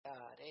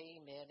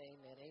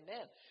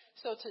Amen.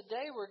 So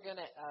today we're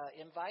going to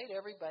invite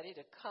everybody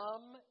to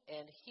come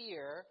and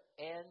hear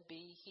and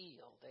be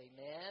healed.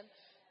 Amen.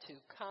 To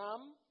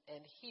come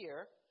and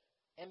hear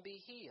and be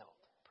healed.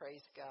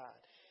 Praise God.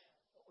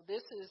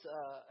 This is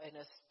an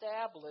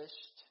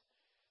established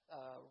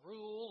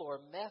rule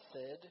or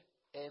method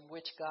in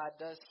which God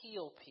does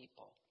heal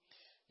people.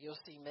 You'll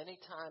see many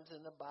times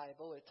in the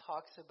Bible it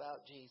talks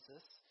about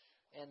Jesus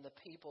and the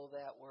people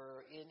that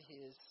were in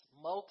his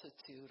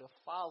multitude of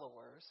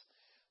followers.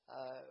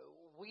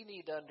 We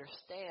need to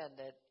understand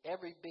that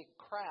every big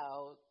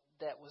crowd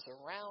that was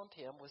around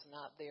him was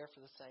not there for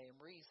the same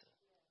reason.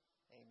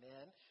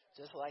 Amen.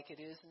 Just like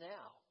it is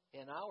now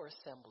in our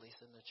assemblies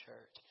in the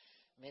church.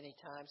 Many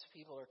times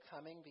people are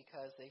coming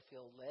because they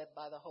feel led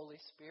by the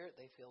Holy Spirit.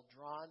 They feel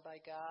drawn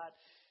by God.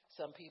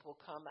 Some people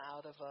come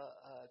out of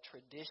a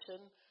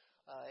tradition,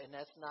 and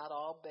that's not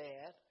all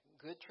bad.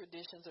 Good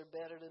traditions are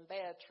better than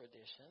bad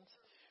traditions.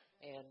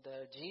 And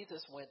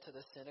Jesus went to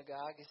the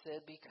synagogue, he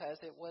said, because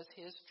it was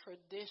his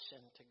tradition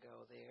to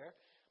go there.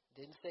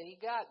 Didn't say he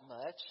got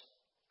much.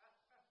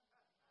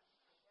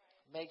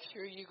 Make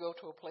sure you go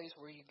to a place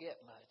where you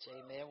get much,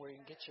 amen, where you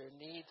can get your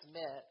needs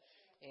met,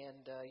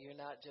 and you're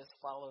not just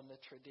following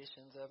the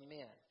traditions of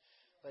men.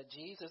 But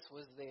Jesus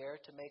was there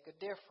to make a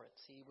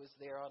difference. He was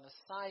there on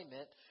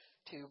assignment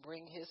to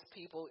bring his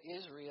people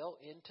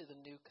Israel into the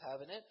new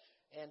covenant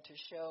and to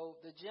show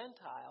the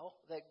Gentile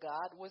that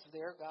God was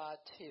their God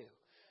too.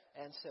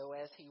 And so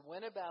as he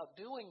went about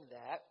doing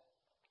that,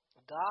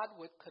 God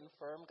would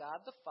confirm,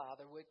 God the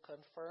Father would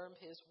confirm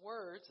his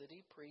words that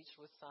he preached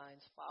with signs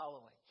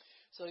following.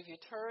 So if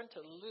you turn to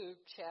Luke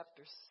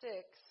chapter 6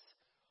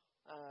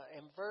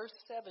 and verse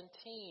 17,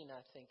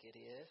 I think it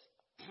is,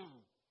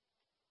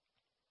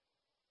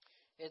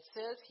 it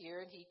says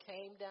here, and he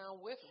came down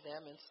with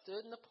them and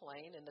stood in the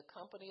plain in the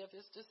company of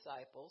his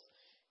disciples,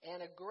 and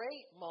a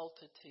great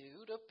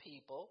multitude of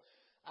people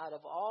out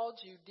of all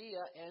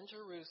Judea and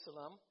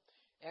Jerusalem,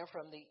 and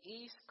from the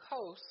east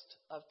coast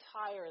of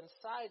Tyre and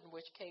Sidon,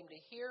 which came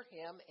to hear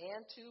him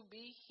and to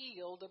be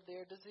healed of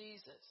their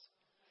diseases.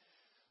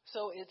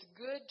 So it's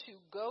good to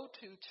go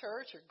to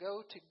church or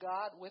go to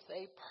God with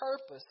a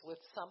purpose,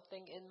 with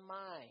something in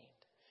mind.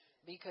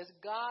 Because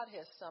God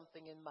has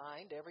something in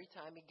mind every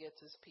time he gets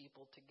his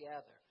people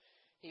together.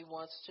 He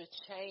wants to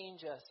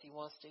change us. He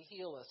wants to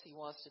heal us. He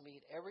wants to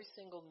meet every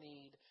single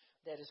need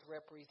that is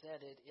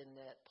represented in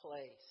that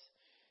place.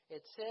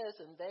 It says,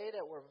 and they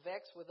that were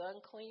vexed with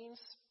unclean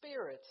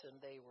spirits,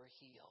 and they were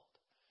healed.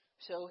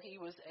 So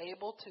he was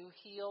able to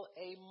heal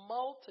a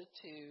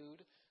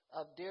multitude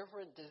of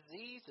different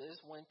diseases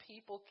when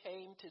people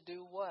came to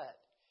do what?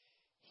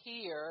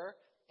 Hear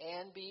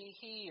and be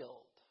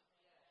healed.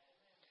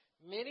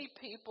 Many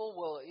people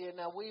will,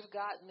 we've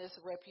gotten this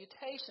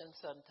reputation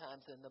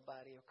sometimes in the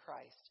body of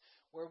Christ,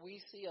 where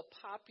we see a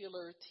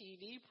popular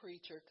TV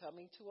preacher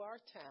coming to our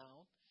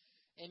town,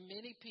 and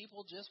many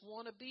people just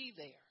want to be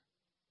there.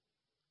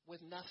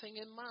 With nothing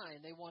in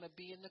mind. They want to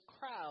be in the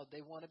crowd.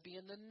 They want to be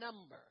in the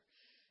number.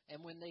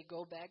 And when they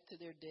go back to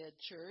their dead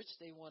church,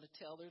 they want to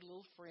tell their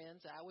little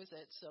friends, I was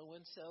at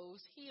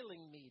so-and-so's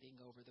healing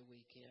meeting over the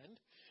weekend.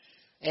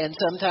 And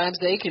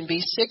sometimes they can be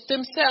sick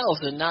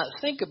themselves and not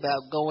think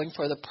about going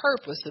for the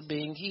purpose of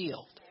being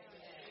healed.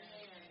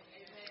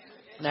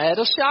 Now,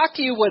 it'll shock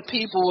you what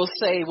people will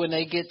say when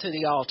they get to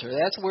the altar.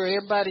 That's where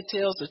everybody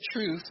tells the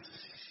truth.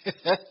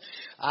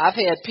 I've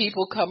had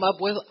people come up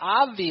with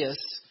obvious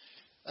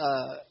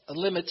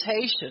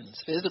limitations,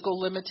 physical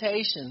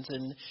limitations,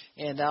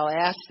 and I'll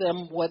ask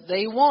them what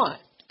they want,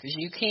 because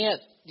you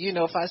can't,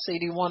 if I say,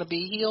 do you want to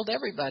be healed,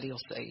 everybody will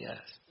say yes.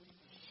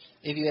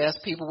 If you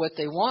ask people what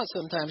they want,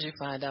 sometimes you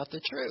find out the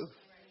truth.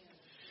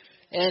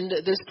 And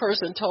this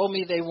person told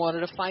me they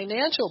wanted a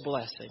financial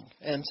blessing,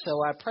 and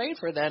so I prayed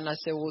for that, and I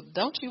said, well,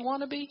 don't you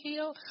want to be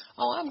healed?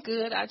 Oh, I'm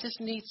good, I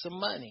just need some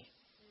money.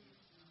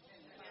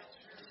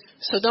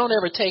 So don't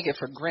ever take it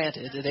for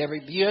granted that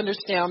you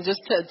understand. I'm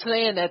just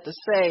saying that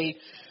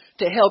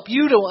to help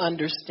you to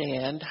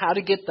understand how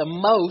to get the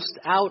most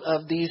out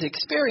of these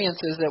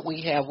experiences that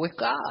we have with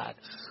God.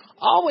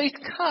 Always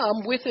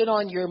come with it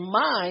on your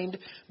mind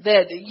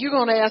that you're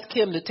going to ask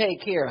him to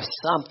take care of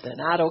something.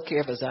 I don't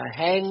care if it's a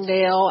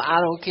hangnail.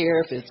 I don't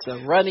care if it's a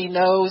runny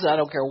nose. I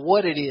don't care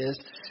what it is.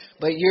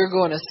 But you're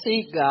going to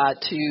seek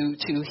God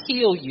to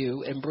heal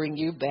you and bring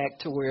you back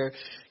to where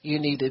you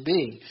need to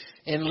be.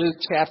 In Luke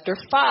chapter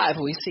 5,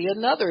 we see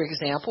another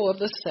example of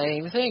the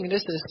same thing.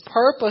 This is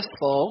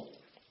purposeful,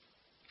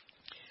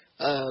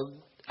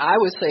 I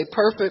would say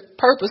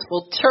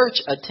purposeful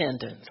church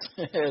attendance.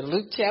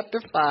 Luke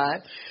chapter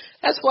 5.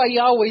 That's why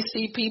you always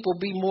see people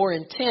be more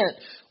intent.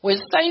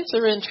 When saints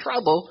are in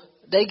trouble,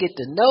 they get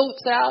the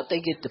notes out,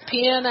 they get the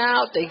pen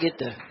out, they get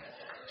to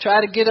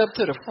try to get up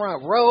to the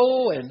front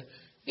row and,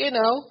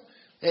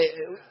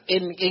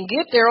 and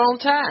get there on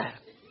time.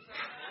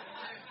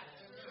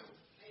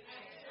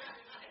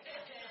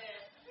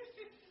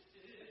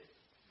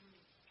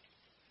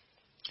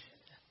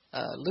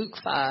 Luke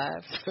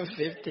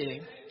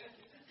 5:15.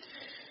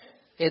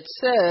 It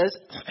says,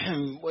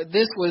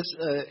 this was,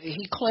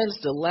 he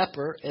cleansed a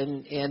leper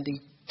and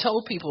he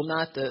told people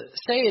not to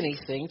say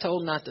anything,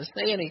 told not to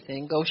say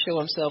anything, go show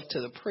himself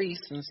to the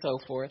priest and so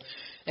forth.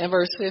 And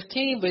verse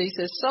 15, but he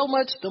says, so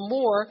much the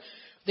more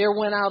there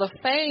went out a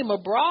fame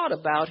abroad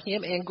about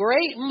him, and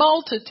great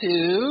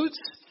multitudes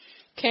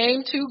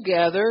came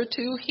together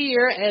to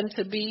hear and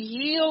to be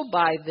healed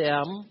by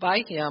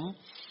him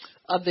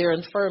of their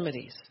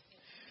infirmities.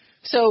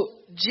 So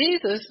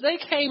Jesus, they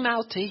came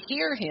out to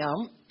hear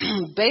him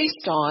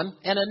based on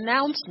an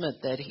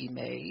announcement that he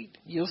made.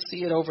 You'll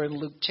see it over in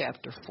Luke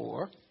chapter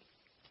 4.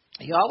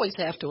 You always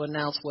have to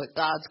announce what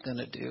God's going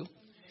to do.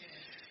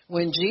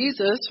 When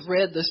Jesus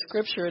read the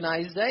scripture in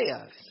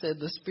Isaiah, it said,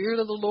 the Spirit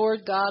of the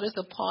Lord God is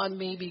upon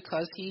me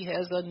because he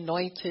has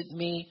anointed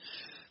me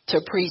to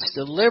preach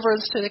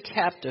deliverance to the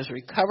captives,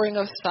 recovering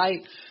of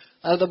sight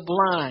of the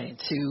blind,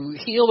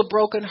 to heal the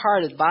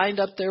brokenhearted, bind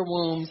up their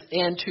wounds,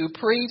 and to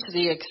preach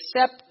the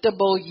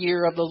acceptable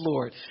year of the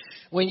Lord.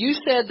 When you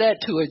said that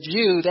to a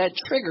Jew, that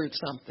triggered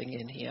something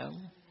in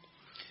him.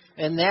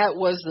 And that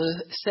was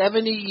the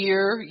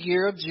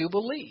 70-year of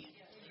Jubilee.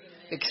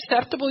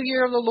 Acceptable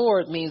year of the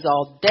Lord means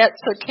all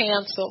debts are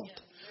canceled.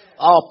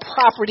 All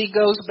property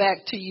goes back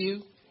to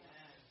you.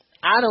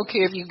 I don't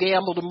care if you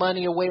gambled the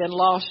money away and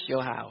lost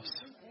your house.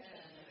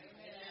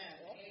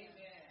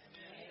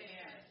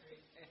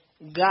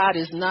 God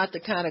is not the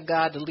kind of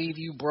God to leave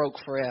you broke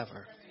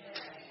forever.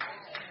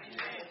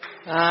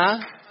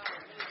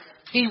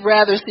 He'd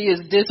rather see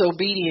his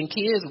disobedient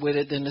kids with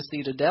it than to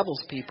see the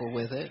devil's people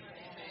with it.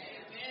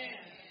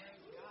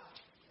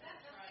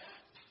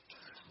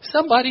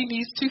 Somebody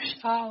needs to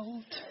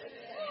shout.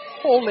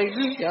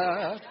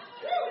 Hallelujah.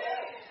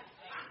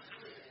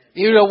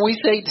 You know, we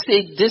say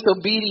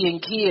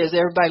disobedient kids,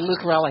 everybody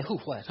look around like, who,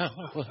 what?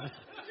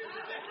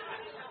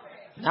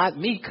 Not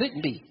me,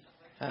 couldn't be.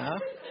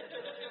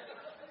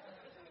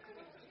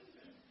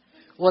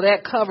 Well,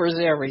 that covers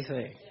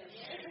everything.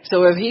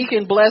 So if he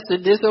can bless the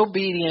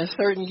disobedient,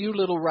 certain you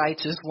little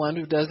righteous one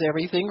who does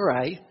everything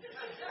right,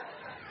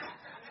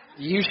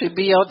 you should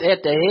be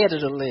at the head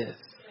of the list.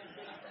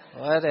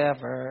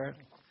 Whatever.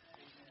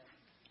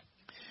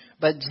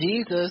 But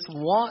Jesus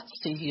wants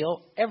to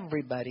heal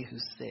everybody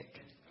who's sick.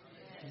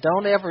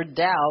 Don't ever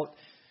doubt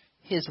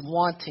his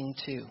wanting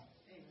to.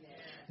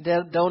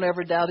 Don't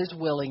ever doubt his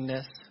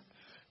willingness.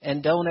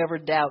 And don't ever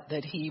doubt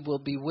that he will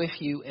be with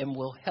you and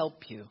will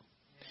help you.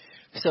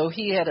 So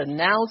he had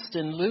announced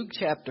in Luke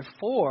chapter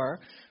 4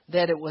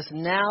 that it was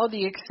now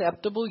the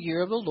acceptable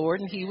year of the Lord,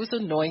 and he was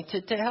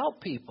anointed to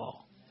help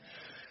people.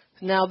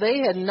 Now, they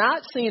had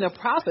not seen a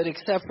prophet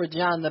except for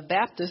John the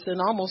Baptist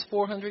in almost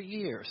 400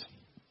 years.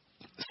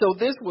 So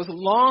this was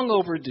long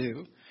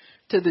overdue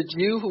to the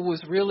Jew who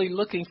was really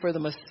looking for the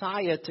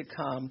Messiah to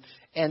come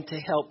and to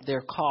help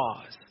their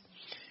cause.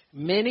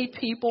 Many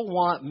people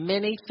want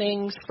many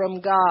things from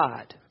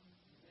God.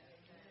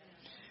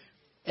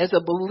 As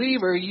a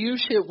believer, you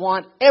should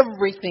want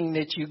everything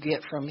that you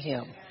get from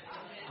him.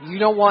 You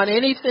don't want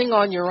anything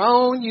on your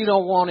own. You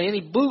don't want any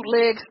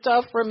bootleg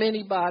stuff from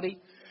anybody.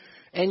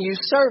 And you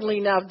certainly,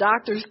 now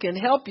doctors can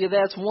help you,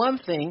 that's one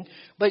thing,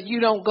 but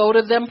you don't go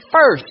to them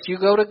first. You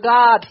go to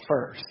God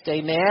first.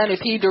 Amen. If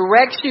he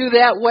directs you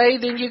that way,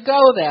 then you go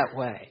that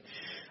way.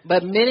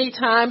 But many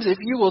times if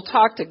you will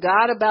talk to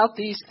God about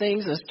these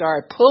things and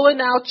start pulling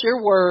out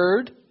your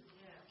word,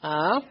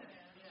 a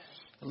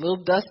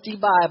little dusty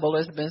Bible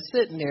that's been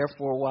sitting there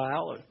for a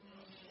while.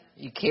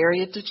 You carry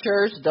it to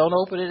church, don't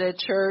open it at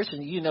church.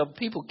 And, you know,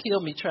 people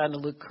kill me trying to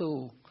look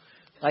cool.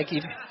 Like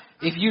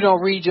if you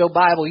don't read your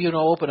Bible, you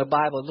don't open a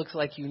Bible, it looks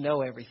like you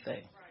know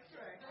everything.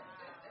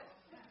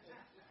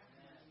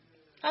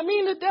 I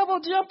mean, the devil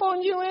jump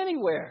on you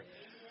anywhere.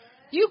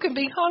 You can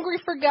be hungry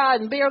for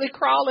God and barely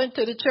crawl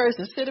into the church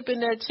and sit up in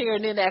that chair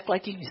and then act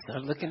like you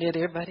start looking at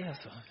everybody else.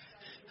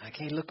 I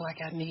can't look like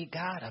I need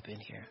God up in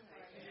here.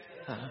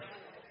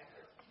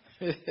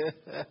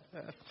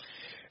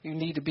 You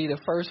need to be the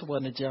first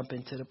one to jump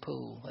into the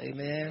pool.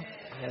 Amen.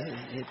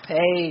 It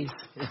pays.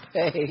 It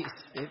pays.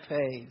 It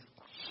pays.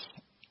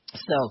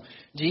 So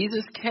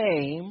Jesus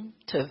came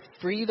to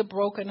free the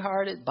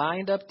brokenhearted,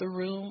 bind up the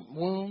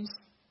wounds,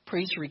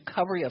 preach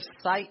recovery of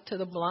sight to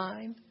the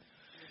blind.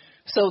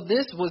 So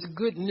this was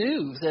good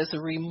news, as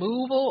the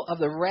removal of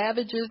the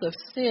ravages of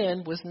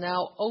sin was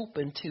now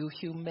open to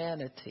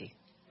humanity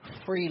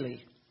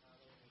freely.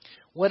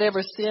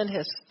 Whatever sin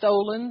has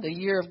stolen, the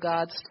year of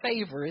God's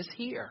favor is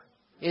here.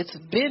 It's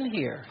been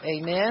here.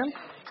 Amen.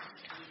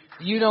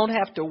 You don't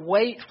have to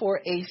wait for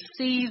a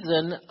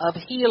season of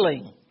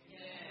healing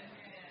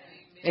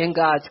in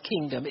God's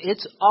kingdom.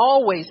 It's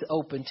always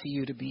open to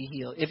you to be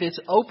healed. If it's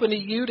open to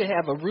you to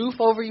have a roof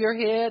over your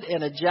head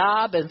and a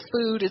job and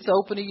food, it's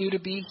open to you to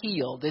be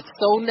healed. It's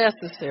so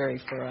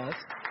necessary for us.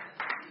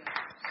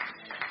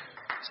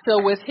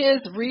 So with his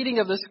reading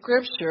of the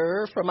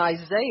scripture from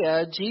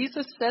Isaiah,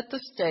 Jesus set the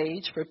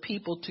stage for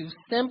people to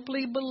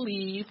simply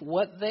believe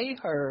what they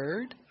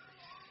heard,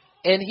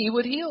 and he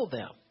would heal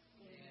them.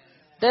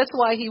 That's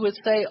why he would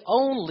say,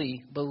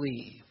 only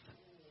believe.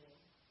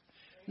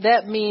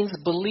 That means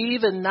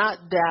believe and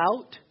not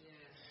doubt.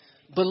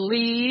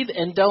 Believe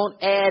and don't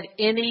add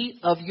any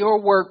of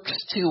your works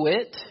to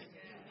it.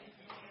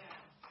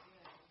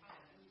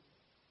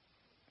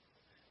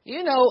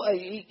 You know,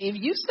 if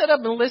you sit up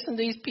and listen to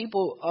these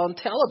people on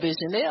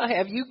television, they'll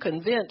have you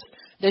convinced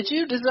that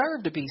you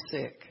deserve to be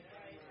sick.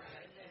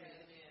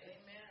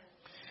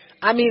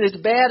 I mean, it's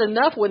bad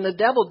enough when the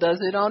devil does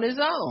it on his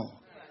own.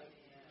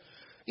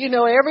 You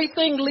know,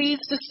 everything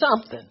leads to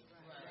something.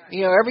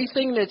 You know,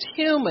 everything that's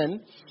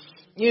human,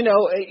 you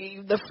know,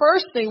 the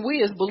first thing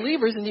we as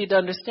believers need to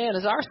understand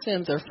is our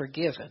sins are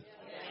forgiven.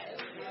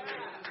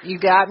 You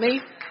got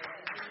me?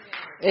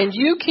 And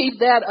you keep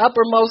that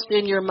uppermost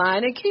in your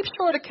mind and keep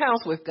short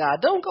accounts with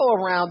God. Don't go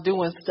around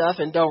doing stuff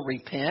and don't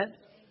repent.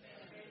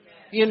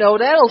 You know,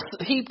 that'll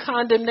heap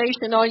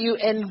condemnation on you,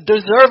 and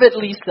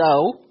deservedly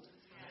so.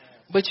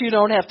 But you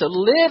don't have to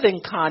live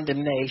in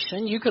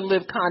condemnation. You can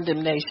live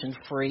condemnation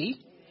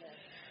free.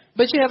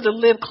 But you have to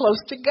live close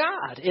to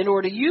God in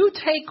order. You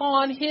take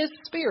on His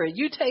Spirit.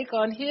 You take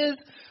on His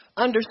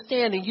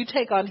understanding. You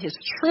take on His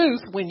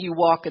truth when you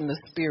walk in the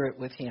Spirit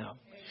with Him.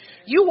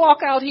 You walk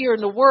out here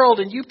in the world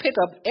and you pick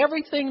up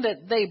everything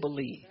that they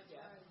believe.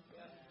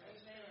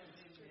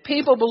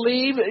 People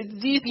believe,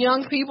 these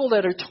young people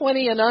that are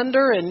 20 and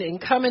under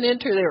and coming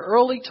into their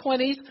early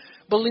 20s,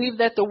 believe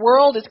that the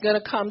world is going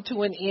to come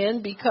to an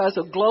end because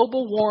of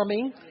global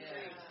warming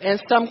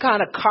and some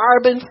kind of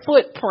carbon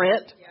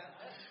footprint.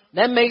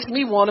 That makes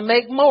me want to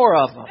make more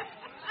of them.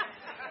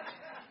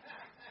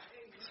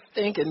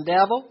 Stinking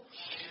devil.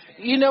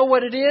 You know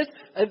what it is?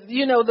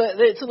 You know,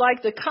 it's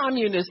like the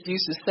communists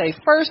used to say,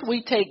 first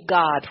we take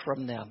God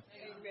from them.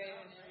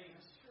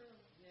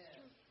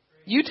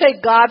 You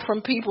take God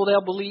from people,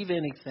 they'll believe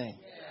anything.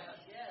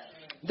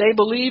 They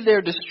believe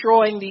they're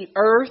destroying the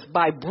earth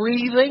by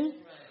breathing.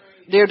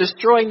 They're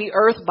destroying the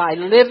earth by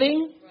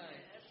living.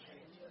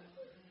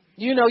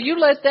 You know, you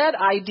let that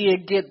idea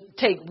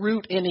take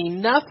root in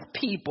enough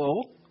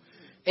people,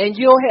 and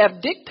you'll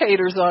have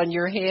dictators on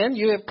your hand.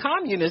 You have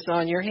communists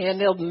on your hand.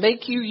 They'll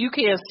make you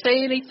can't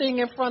say anything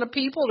in front of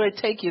people. They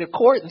take you to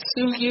court and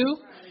sue you.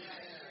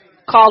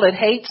 Call it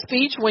hate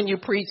speech when you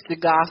preach the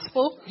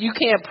gospel. You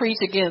can't preach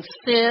against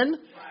sin.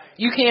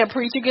 You can't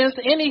preach against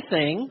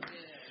anything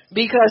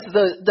because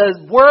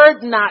the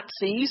word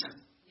Nazis.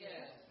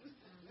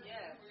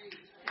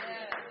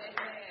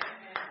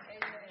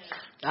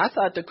 I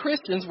thought the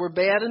Christians were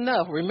bad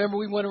enough. Remember,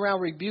 we went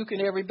around rebuking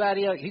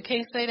everybody else. You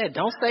can't say that.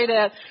 Don't say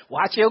that.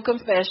 Watch your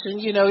confession.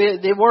 You know,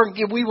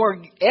 we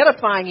weren't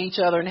edifying each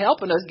other and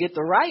helping us get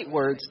the right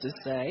words to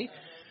say.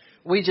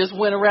 We just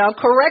went around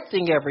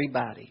correcting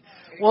everybody.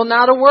 Well,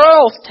 now the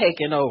world's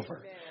taken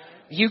over.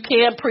 You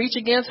can't preach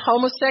against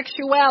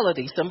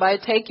homosexuality. Somebody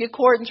take your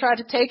court and try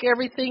to take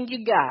everything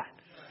you got.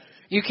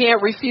 You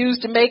can't refuse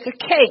to make a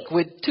cake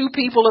with two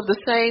people of the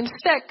same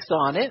sex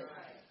on it.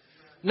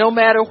 No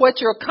matter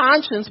what your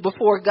conscience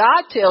before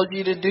God tells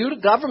you to do,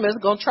 the government's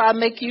going to try to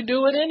make you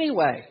do it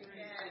anyway.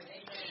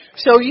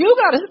 So you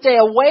got to stay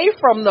away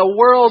from the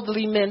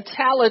worldly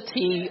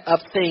mentality of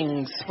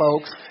things,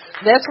 folks.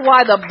 That's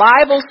why the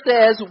Bible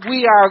says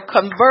we are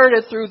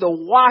converted through the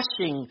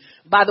washing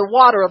by the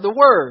water of the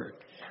Word.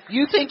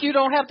 You think you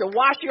don't have to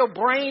wash your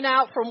brain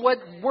out from what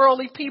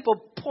worldly people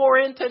pour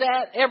into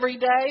that every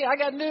day? I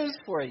got news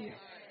for you.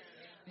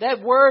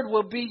 That word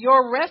will be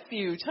your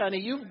refuge, honey.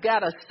 You've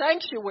got a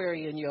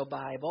sanctuary in your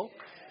Bible,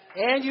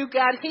 and you've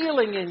got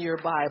healing in your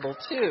Bible,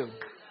 too.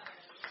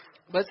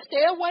 But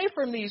stay away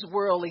from these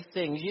worldly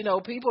things. You know,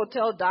 people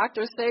tell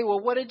doctors, say,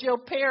 well, what did your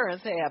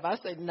parents have? I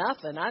say,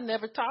 nothing. I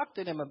never talked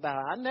to them about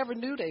it. I never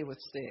knew they were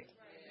sick.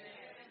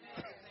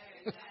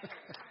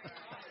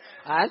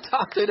 I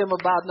talked to them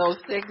about no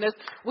sickness.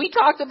 We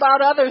talked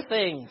about other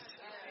things.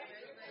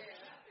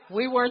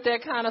 We weren't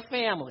that kind of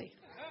family.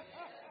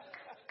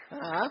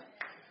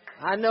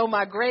 I know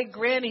my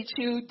great-granny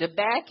chewed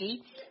tobacco,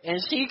 and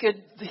she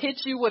could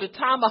hit you with a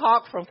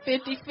tomahawk from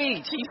 50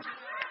 feet.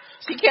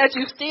 She catch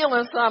you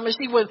stealing something, and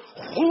she would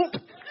whoop.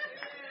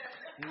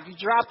 You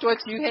dropped what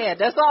you had.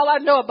 That's all I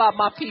know about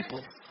my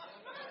people.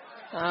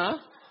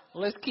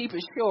 Let's keep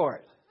it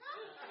short.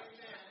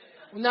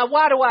 Now,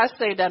 why do I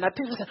say that? Now,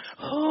 people say,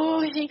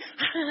 oh,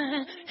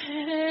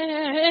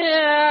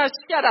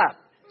 shut up.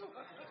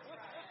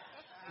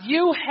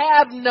 You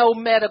have no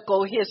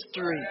medical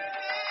history.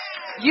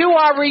 You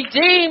are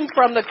redeemed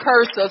from the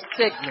curse of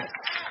sickness.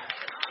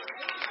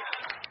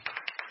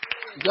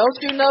 Don't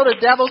you know the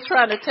devil's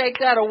trying to take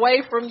that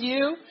away from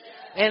you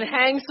and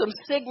hang some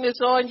sickness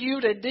on you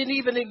that didn't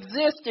even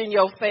exist in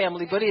your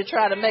family, but he'll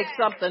try to make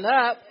something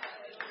up.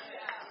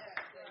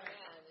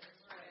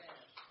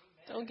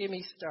 Don't get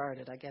me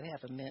started. I got to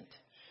have a mint.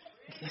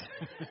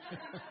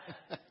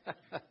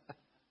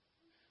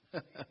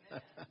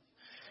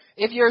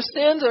 If your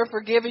sins are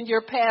forgiven,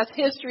 your past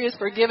history is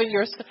forgiven.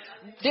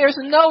 There's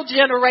no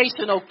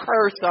generational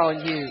curse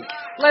on you.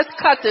 Let's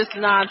cut this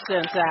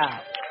nonsense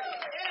out.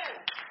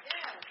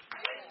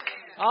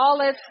 All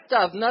that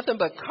stuff, nothing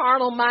but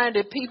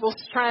carnal-minded people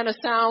trying to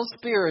sound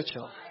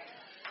spiritual.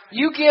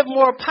 You give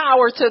more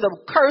power to the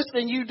curse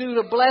than you do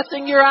the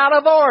blessing, you're out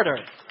of order.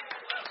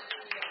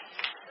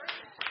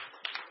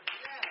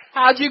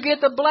 How'd you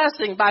get the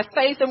blessing? By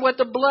faith in what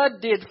the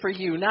blood did for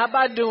you, not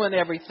by doing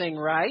everything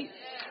right.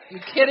 You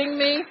kidding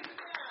me?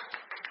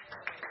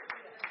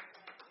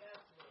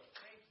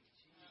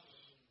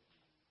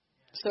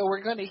 So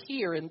we're going to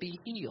hear and be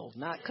healed,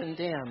 not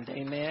condemned.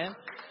 Amen.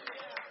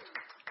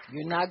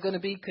 You're not going to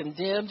be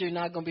condemned. You're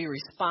not going to be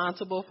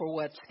responsible for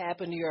what's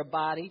happened to your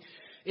body.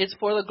 It's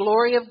for the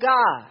glory of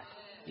God.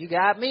 You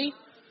got me?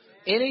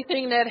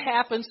 Anything that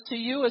happens to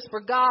you is for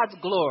God's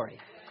glory.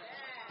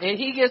 And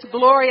He gets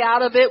glory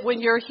out of it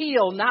when you're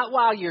healed, not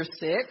while you're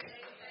sick.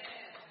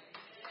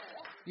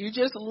 You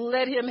just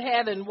let Him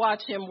have it and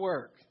watch Him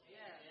work.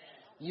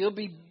 You'll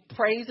be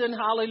praising,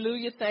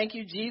 hallelujah, thank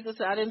you, Jesus.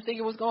 I didn't think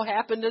it was going to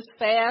happen this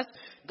fast.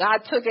 God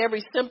took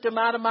every symptom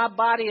out of my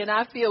body, and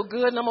I feel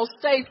good, and I'm going to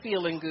stay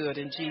feeling good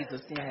in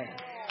Jesus' name.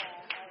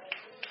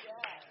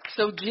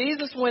 So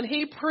Jesus, when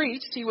He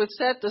preached, He would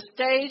set the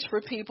stage for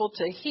people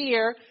to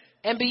hear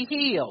and be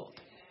healed.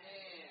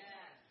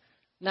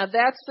 Now,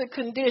 that's the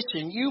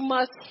condition. You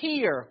must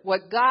hear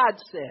what God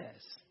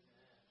says.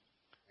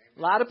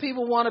 A lot of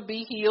people want to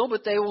be healed,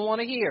 but they don't want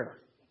to hear.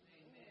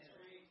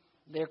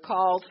 They're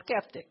called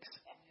skeptics.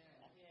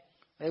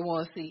 They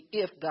want to see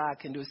if God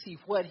can do, see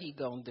what He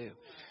going to do.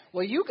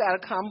 Well, you got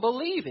to come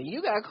believing.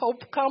 You got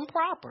to come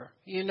proper,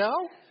 you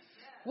know.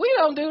 We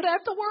don't do that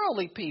to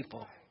worldly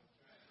people.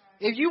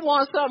 If you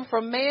want something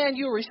from man,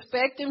 you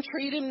respect him,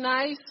 treat him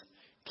nice,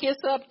 kiss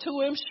up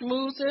to him,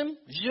 schmooze him,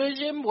 zhuzh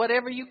him,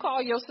 whatever you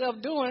call yourself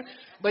doing.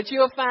 But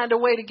you'll find a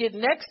way to get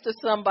next to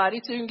somebody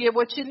so you can get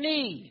what you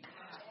need.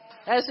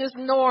 That's just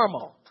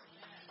normal.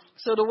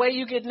 So the way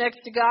you get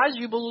next to God is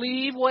you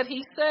believe what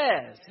He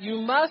says.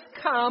 You must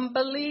come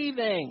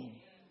believing.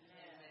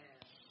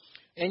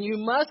 And you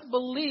must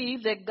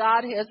believe that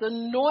God has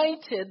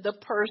anointed the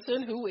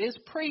person who is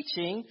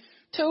preaching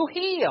to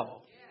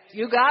heal.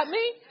 You got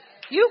me?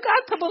 You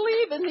got to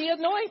believe in the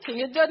anointing.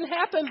 It doesn't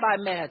happen by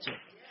magic.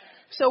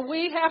 So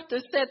we have to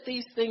set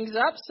these things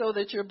up so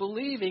that your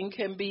believing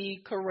can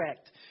be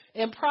correct.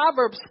 In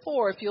Proverbs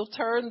 4, if you'll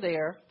turn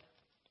there,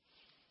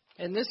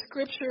 and this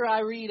scripture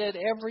I read at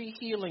every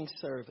healing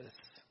service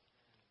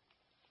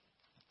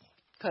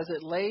because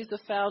it lays the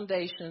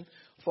foundation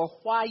for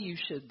why you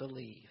should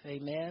believe.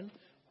 Amen.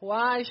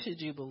 Why should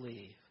you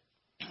believe?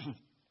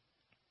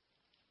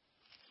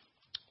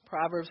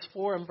 Proverbs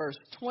 4 and verse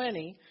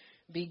 20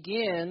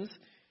 begins,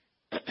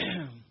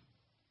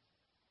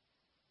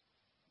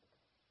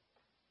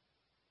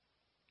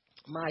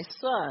 my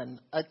son,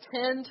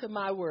 attend to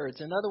my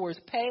words. In other words,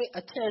 pay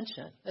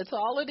attention. That's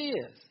all it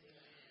is.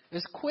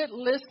 Is quit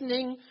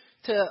listening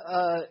to,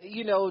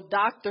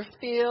 Dr.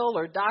 Phil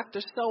or Dr.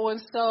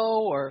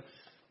 So-and-so or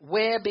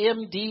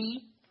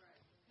WebMD.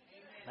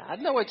 I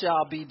know what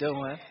y'all be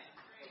doing.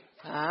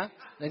 Huh?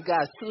 They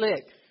got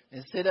slick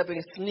and sit up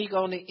and sneak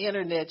on the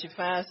internet. You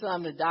find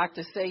something, the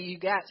doctor say you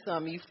got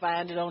something, you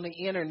find it on the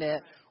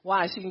internet.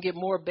 Why? So you can get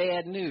more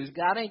bad news.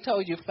 God ain't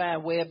told you to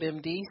find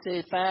WebMD. He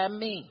said find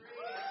me.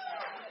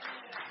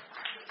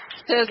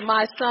 Says,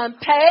 my son,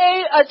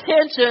 pay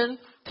attention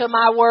to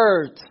my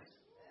words.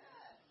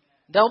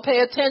 Don't pay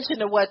attention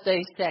to what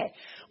they say.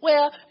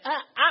 Well,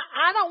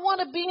 I don't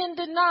want to be in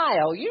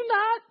denial. You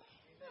not.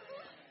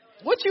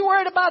 What you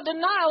worried about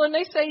denial and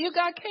they say you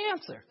got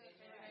cancer?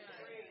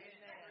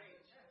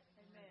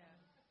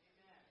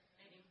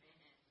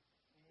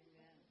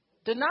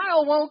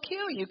 Denial won't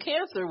kill you.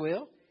 Cancer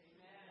will.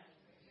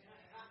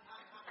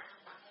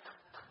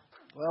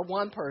 Well,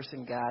 one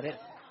person got it.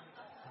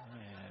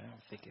 Yeah,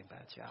 I'm thinking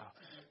about y'all.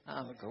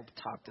 I'm going to go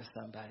talk to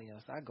somebody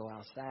else. I go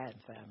outside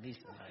and find me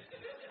somebody.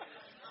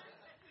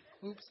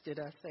 Oops, did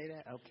I say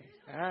that? Okay.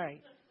 All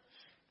right.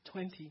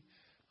 20.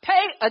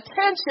 Pay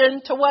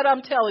attention to what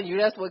I'm telling you.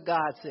 That's what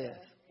God says.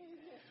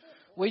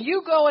 When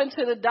you go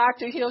into the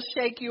doctor, he'll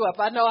shake you up.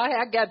 I know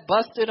I got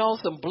busted on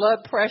some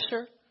blood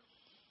pressure.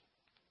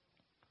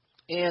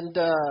 And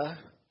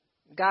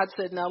God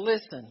said, now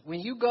listen, when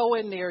you go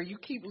in there, you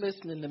keep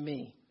listening to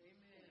me.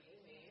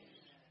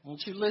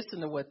 Won't you listen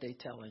to what they're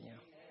telling you?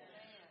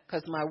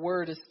 Because my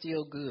word is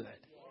still good.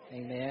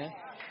 Amen.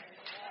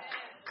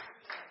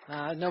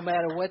 No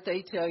matter what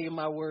they tell you,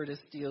 my word is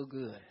still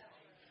good.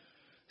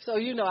 So,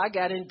 I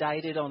got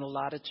indicted on a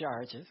lot of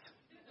charges.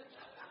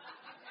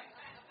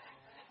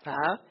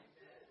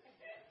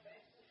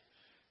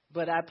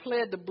 But I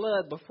pled the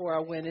blood before I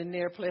went in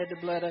there, pled the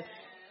blood.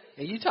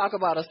 And you talk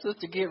about a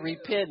sister get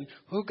repentant.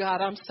 Oh,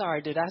 God, I'm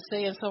sorry. Did I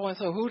say and so and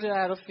so? Who did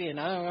I offend?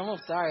 I'm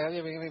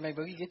sorry.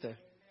 We get to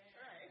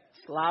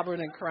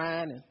slobbering and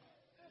crying.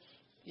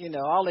 And,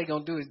 all they're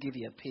going to do is give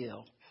you a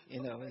pill.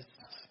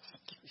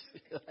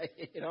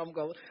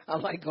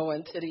 I'm like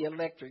going to the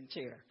electric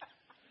chair.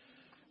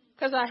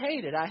 Because I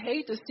hate it. I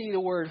hate to see the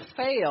word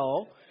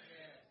fail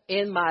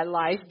in my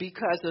life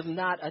because of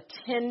not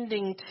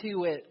attending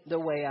to it the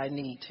way I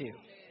need to.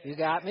 You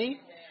got me?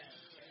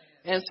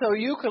 And so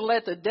you can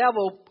let the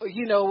devil,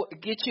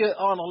 get you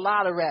on a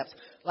lot of raps.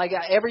 Like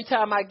every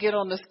time I get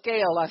on the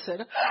scale, I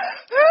said,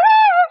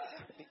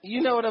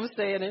 You know what I'm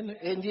saying?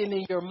 And then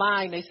in your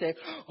mind they say,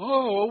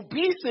 "Oh,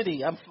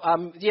 obesity."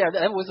 Yeah,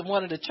 that was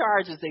one of the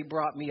charges they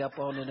brought me up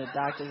on in the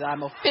doctors.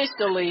 I'm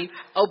officially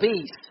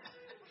obese.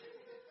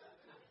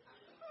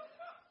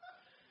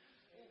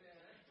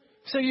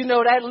 So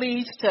that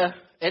leads to,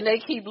 and they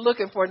keep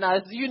looking for now.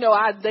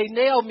 They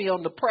nailed me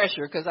on the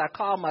pressure because I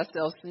call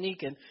myself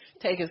sneaking,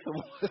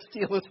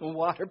 stealing some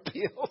water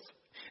pills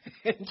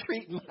and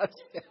treating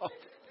myself.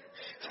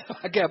 So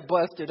I got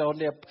busted on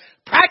there.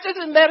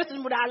 Practicing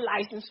medicine without a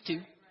license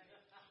too.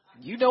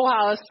 You know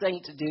how us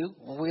saints do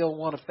when we don't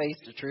want to face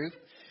the truth.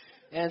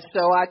 And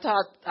so I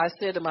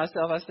said to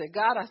myself, I said,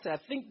 God, I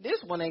think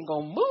this one ain't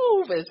going to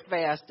move as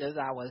fast as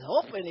I was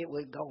hoping it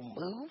would go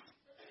move.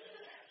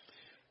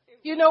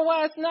 You know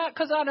why it's not?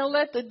 Because I don't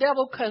let the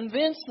devil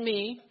convince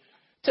me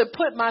to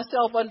put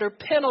myself under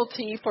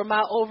penalty for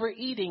my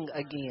overeating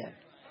again.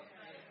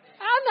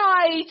 I know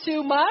I eat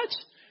too much,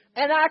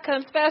 and I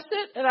confess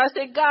it, and I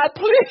say, God,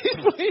 please.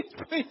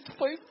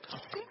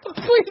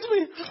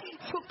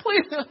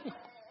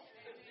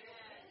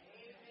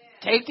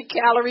 Take the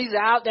calories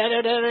out,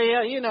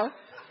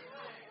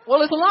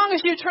 Well, as long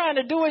as you're trying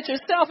to do it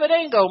yourself, it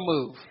ain't going to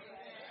move.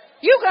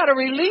 You got to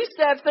release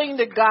that thing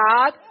to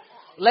God.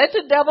 Let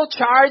the devil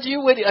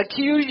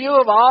accuse you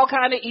of all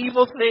kind of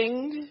evil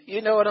things,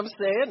 you know what I'm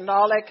saying, and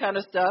all that kind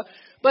of stuff.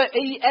 But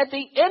at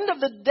the end of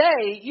the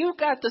day, you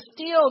got to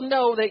still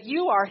know that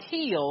you are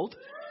healed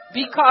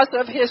because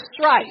of his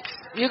stripes.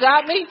 You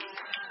got me?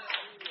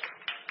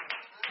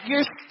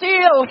 You're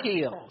still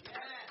healed.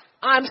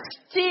 I'm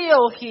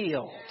still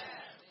healed.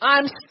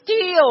 I'm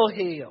still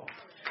healed.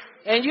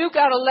 And you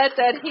got to let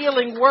that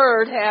healing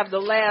word have the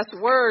last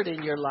word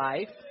in your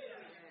life.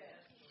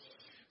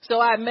 So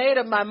I made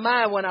up my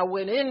mind when I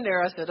went in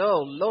there. I said,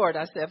 oh, Lord,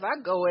 I said, if I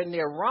go in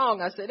there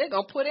wrong, I said, they're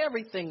going to put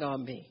everything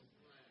on me.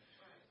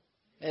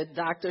 And the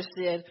doctor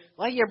said,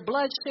 well, your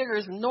blood sugar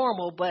is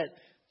normal, but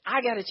I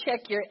got to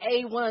check your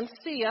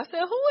A1C. I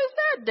said, who is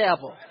that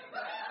devil?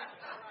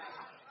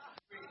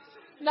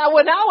 Now,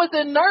 when I was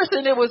in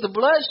nursing, it was the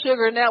blood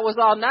sugar and that was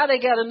all. Now they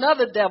got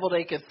another devil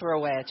they could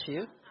throw at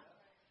you.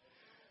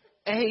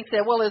 And he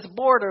said, well, it's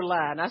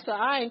borderline. I said,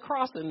 I ain't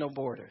crossing no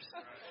borders.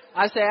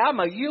 I said, I'm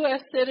a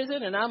U.S.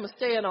 citizen and I'm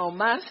staying on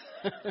my.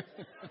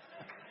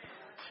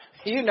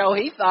 He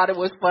thought it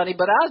was funny,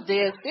 but I was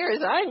dead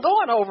serious. I ain't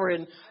going over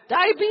in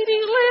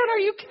diabetes land. Are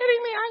you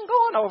kidding me? I ain't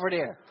going over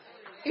there.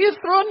 He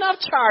threw enough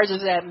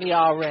charges at me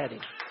already.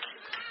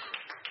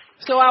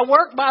 So I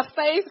worked by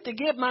faith to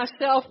get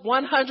myself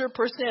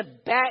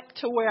 100% back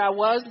to where I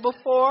was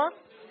before.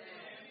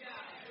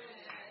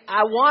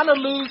 I want to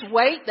lose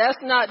weight.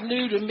 That's not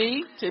new to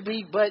me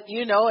but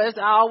as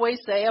I always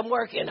say, I'm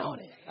working on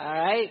it. All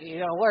right.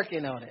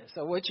 Working on it.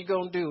 So what you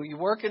going to do? You're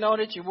working on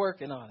it. You're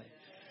working on it.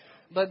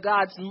 But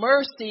God's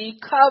mercy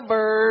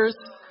covers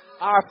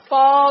our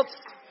faults,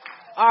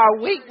 our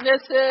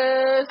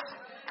weaknesses,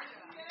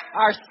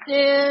 our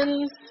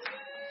sins.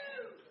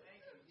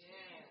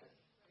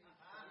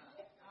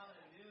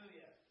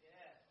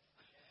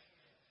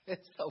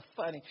 It's so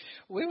funny.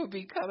 We would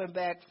be coming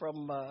back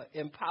from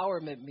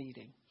empowerment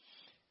meeting.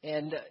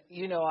 And,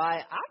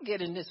 I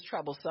get in this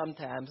trouble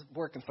sometimes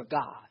working for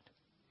God.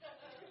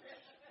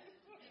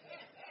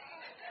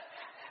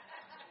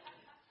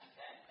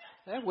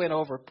 That went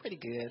over pretty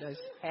good.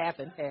 It's half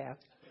and half.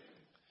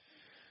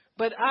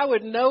 But I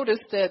would notice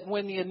that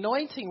when the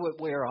anointing would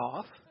wear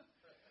off,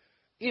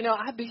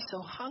 I'd be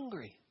so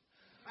hungry.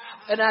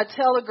 And I'd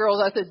tell the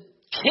girls, I said,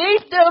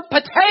 keep the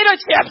potato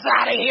chips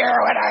out of here.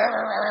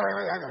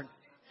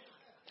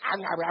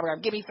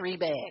 Give me 3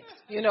 bags.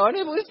 And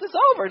it was just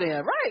over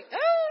then, right?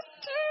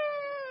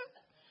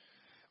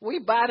 We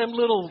buy them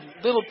little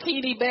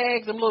teeny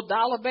bags, them little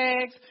dollar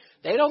bags.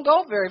 They don't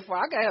go very far.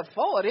 I got to have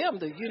 4 of them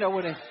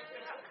to,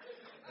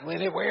 when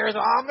it wears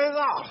off, it's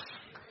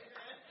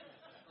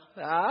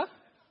off.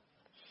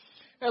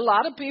 A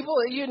lot of people,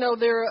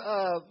 they're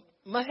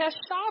Mahesh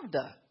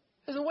Shavda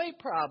has a weight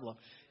problem.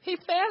 He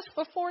fasts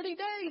for 40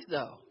 days,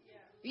 though.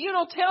 You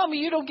don't tell me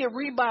you don't get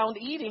rebound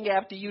eating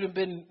after you've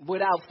been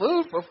without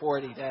food for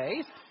 40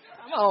 days.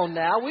 Come on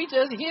now, we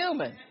just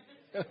human.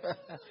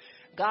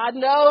 God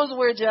knows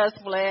we're just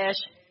flesh.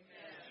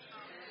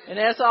 And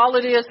that's all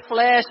it is,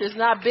 flesh. It's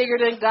not bigger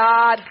than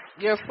God.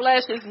 Your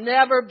flesh is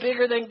never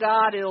bigger than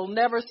God. It'll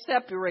never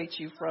separate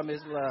you from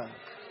his love.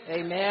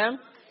 Amen.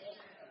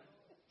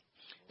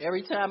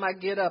 Every time I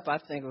get up, I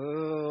think,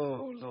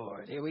 oh,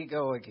 Lord, here we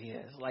go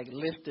again. It's like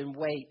lifting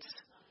weights.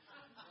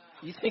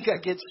 You think I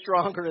get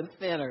stronger and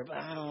thinner,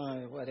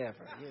 but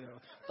whatever,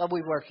 But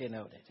we're working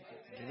on it.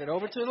 Give it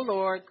over to the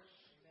Lord.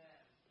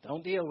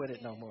 Don't deal with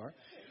it no more.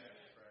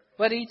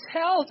 But he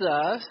tells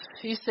us,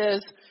 he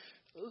says,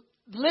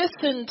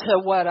 listen to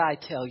what I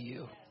tell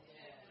you.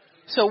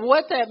 So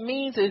what that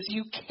means is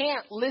you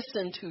can't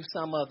listen to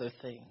some other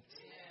things.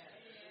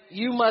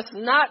 You must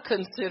not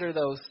consider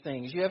those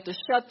things. You have to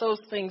shut those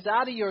things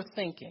out of your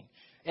thinking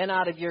and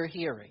out of your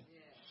hearing.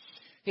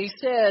 He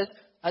says,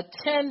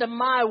 attend to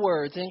my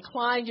words,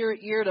 incline your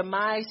ear to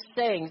my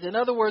sayings. In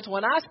other words,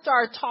 when I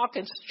start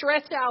talking,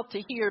 stretch out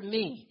to hear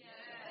me.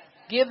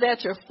 Give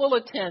that your full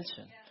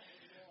attention.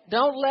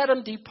 Don't let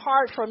them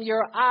depart from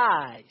your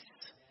eyes.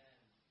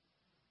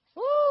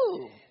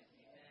 Woo!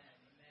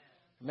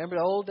 Remember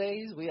the old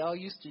days? We all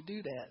used to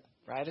do that.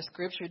 Write a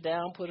scripture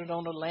down, put it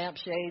on the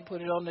lampshade,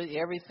 put it on the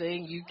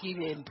everything. You keep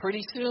it, and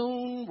pretty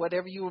soon,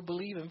 whatever you were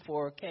believing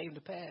for came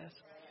to pass.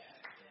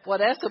 Well,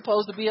 that's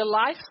supposed to be a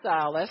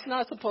lifestyle. That's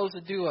not supposed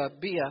to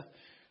be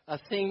a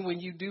thing when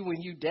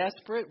you're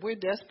desperate. We're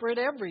desperate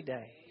every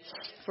day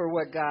for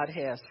what God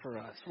has for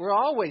us. We're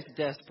always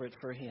desperate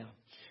for Him.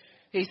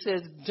 He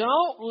says,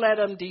 don't let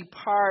them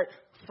depart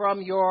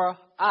from your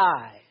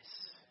eyes.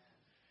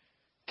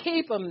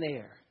 Keep them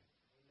there.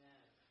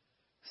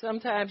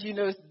 Sometimes,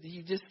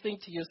 you just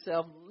think to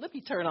yourself, let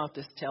me turn off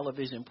this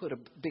television, put a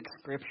big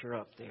scripture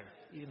up there.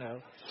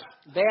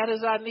 Bad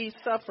as I need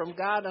stuff from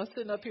God, I'm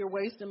sitting up here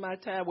wasting my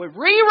time with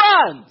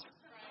reruns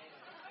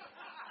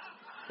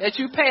that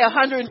you pay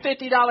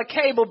 $150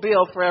 cable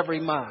bill for every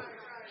month.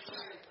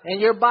 And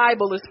your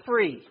Bible is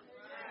free.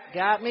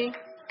 Got me?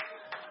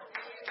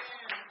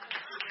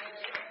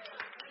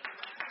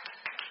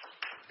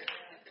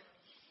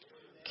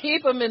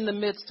 Keep them in the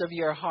midst of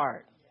your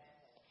heart.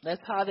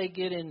 That's how they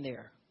get in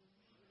there.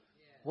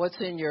 What's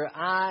in your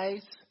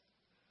eyes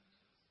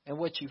and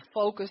what you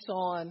focus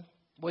on,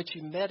 what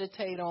you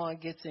meditate on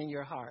gets in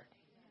your heart.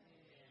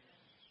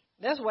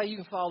 That's why you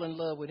can fall in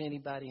love with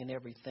anybody and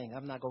everything.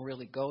 I'm not going to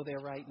really go there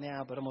right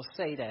now, but I'm going to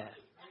say that.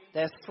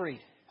 That's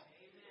free.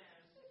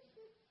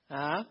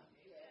 Huh?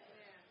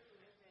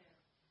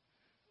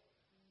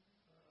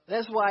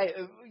 That's why,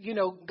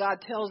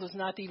 God tells us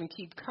not to even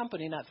keep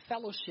company, not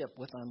fellowship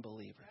with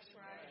unbelievers.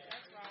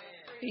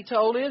 He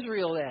told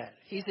Israel that.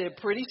 He said,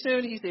 pretty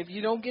soon, if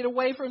you don't get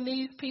away from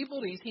these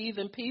people, these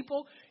heathen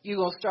people, you're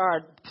going to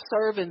start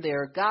serving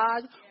their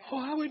gods. Oh,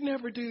 I would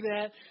never do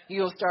that.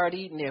 You're going to start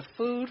eating their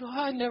food.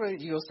 Oh, you're going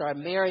to start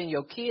marrying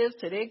your kids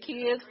to their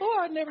kids.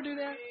 Oh, I'd never do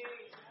that.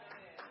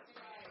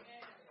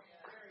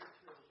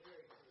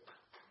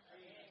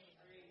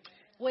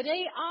 Well,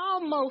 they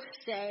almost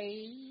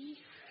saved.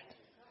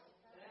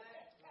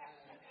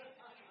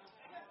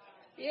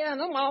 Yeah,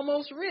 and I'm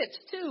almost rich,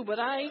 too, but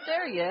I ain't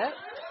there yet.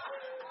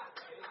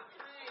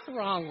 What's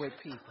wrong with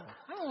people?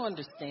 I don't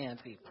understand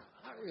people.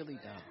 I really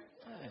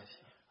don't.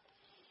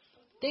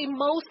 They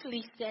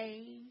mostly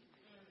saved.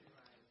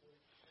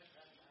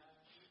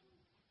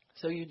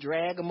 So you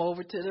drag them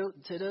over to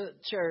the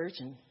church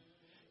and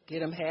get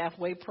them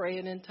halfway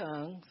praying in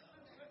tongues.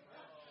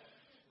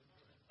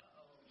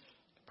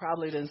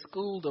 Probably done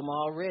schooled them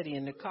already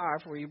in the car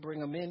before you bring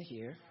them in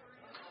here.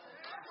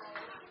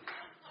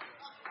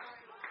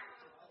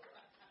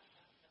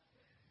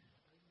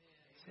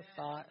 It's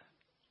a thought.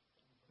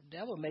 The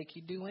devil make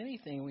you do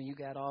anything when you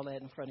got all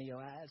that in front of your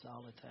eyes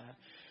all the time.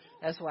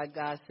 That's why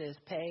God says,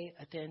 pay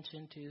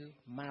attention to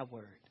my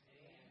word.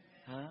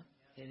 Huh?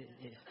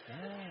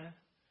 Yeah.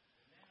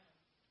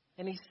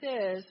 And he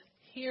says,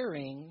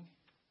 hearing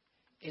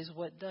is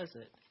what does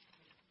it.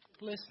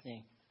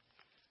 Listening.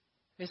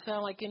 Does it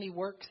sound like any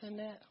works in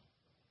that?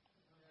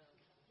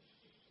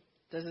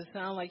 Does it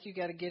sound like you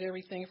got to get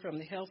everything from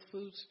the health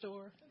food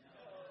store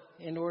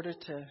in order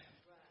to...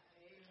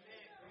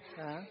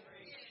 Huh?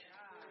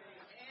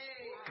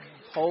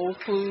 Whole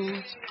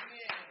Foods.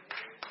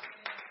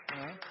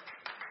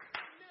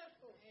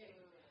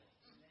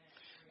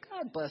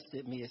 God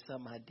busted me at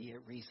something I did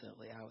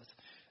recently.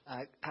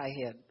 I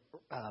had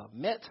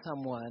met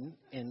someone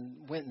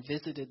and went and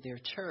visited their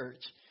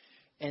church,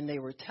 and they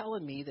were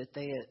telling me that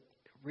they had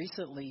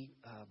recently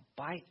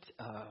biked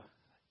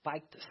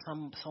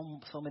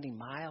so many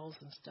miles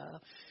and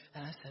stuff.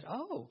 And I said,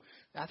 oh,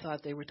 I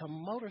thought they were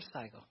talking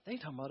motorcycle. They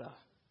talking about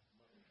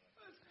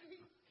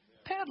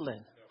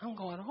pedaling. I'm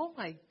going, oh,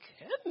 my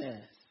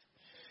goodness.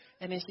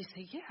 And then she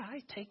said, yeah, I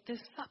take this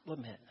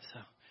supplement. So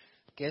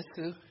guess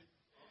who?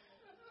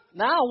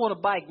 Now I don't want to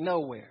bike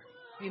nowhere.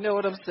 You know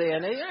what I'm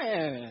saying?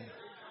 Yeah.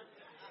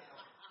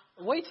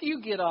 Wait till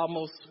you get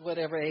almost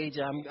whatever age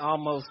I'm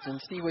almost and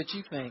see what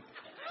you think.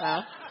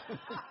 Huh?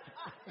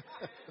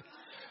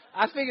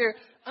 I figure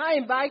I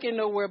ain't biking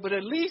nowhere, but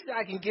at least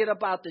I can get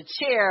up out the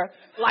chair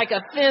like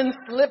a thin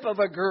slip of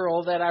a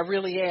girl that I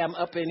really am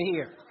up in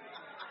here.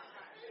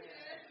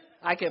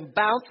 I can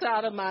bounce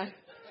out of my...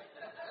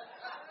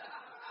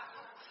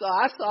 So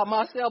I saw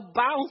myself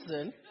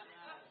bouncing.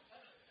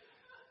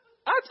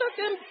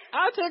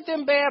 I took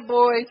them bad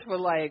boys for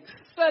like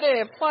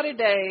 40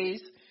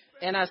 days,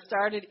 and I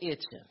started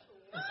itching.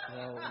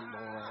 Oh,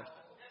 Lord.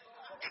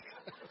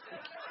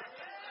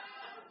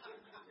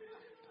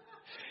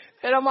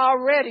 And I'm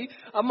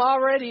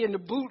already in the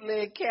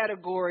bootleg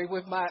category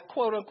with my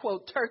quote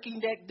unquote turkey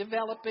neck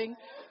developing.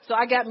 So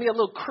I got me a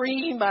little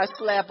cream I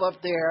slap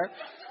up there.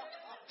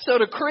 So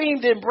the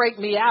cream didn't break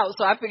me out.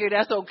 So I figured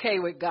that's okay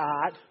with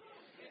God.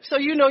 So,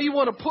 you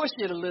want to push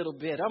it a little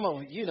bit. I'm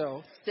going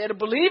to, instead of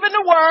believing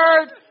the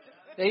word,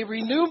 they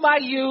renew my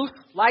youth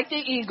like the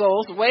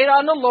eagles. Wait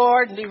on the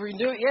Lord and they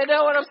renew. You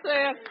know what I'm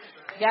saying?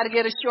 Got to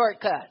get a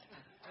shortcut.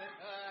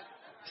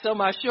 So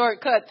my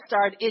shortcut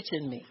started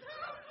itching me.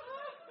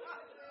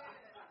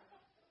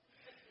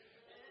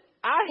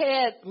 I I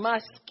had my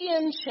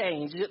skin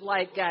changed. It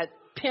like got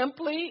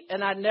pimply,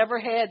 and I never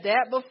had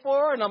that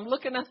before. And I'm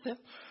looking, I said,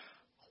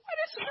 what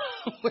is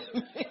wrong with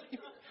me?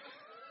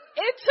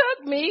 It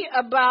took me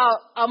about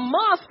a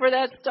month for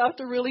that stuff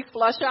to really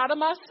flush out of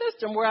my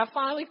system, where I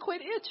finally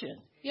quit itching.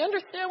 You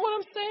understand what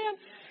I'm saying?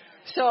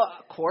 So,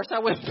 of course, I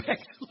went back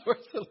to the Lord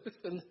to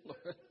listen,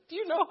 Lord, do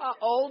you know how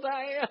old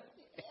I am?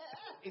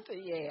 He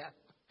said, yeah.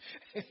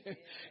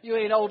 You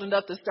ain't old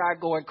enough to start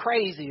going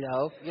crazy,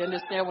 though. You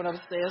understand what I'm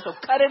saying? So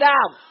cut it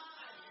out.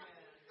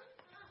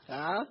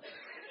 Huh?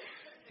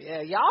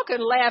 Yeah, y'all can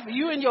laugh.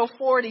 You in your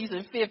 40s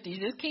and 50s,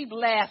 just keep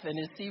laughing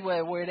and see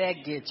where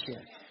that gets you.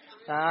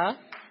 Huh?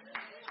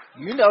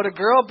 You know the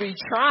girl be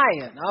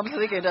trying. I'm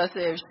thinking, I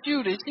said,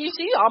 shoot, is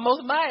she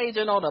almost my age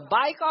and on a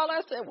bike? All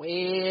I said,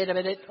 wait a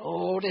minute,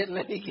 hold it,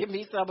 let me give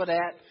me some of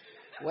that.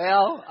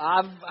 Well,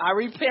 I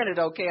repented,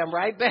 okay, I'm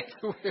right back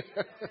to where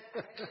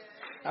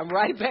I'm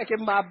right back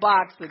in my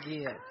box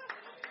again.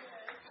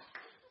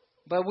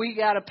 But we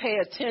got to pay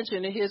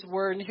attention to his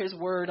word and his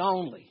word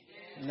only.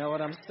 You know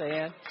what I'm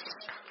saying?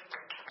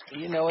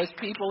 You know, it's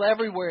people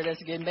everywhere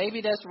that's getting, maybe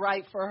that's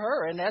right for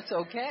her, and that's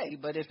okay.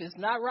 But if it's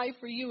not right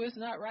for you, it's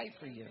not right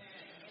for you.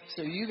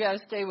 So you got to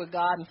stay with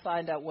God and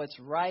find out what's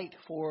right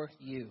for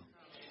you.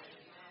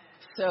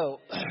 So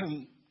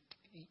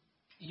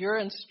your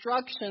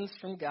instructions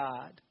from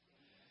God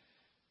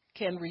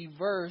can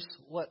reverse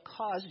what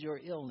caused your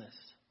illness.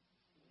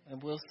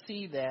 And we'll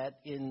see that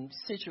in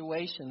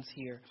situations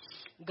here.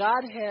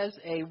 God has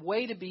a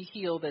way to be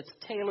healed that's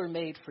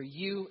tailor-made for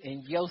you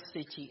and your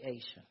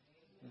situation.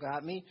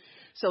 Got me?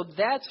 So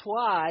that's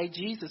why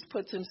Jesus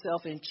puts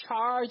himself in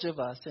charge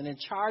of us and in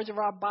charge of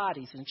our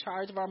bodies, in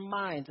charge of our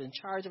minds, in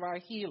charge of our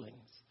healings.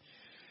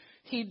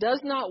 He does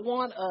not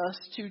want us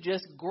to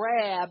just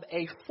grab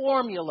a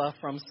formula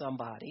from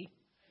somebody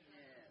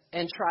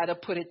and try to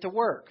put it to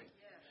work.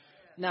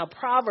 Now,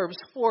 Proverbs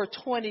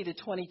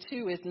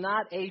 4:20-22 is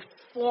not a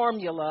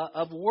formula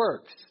of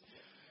works.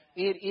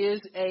 It is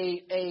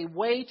a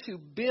way to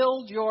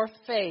build your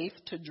faith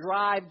to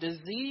drive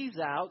disease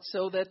out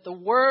so that the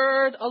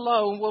word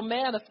alone will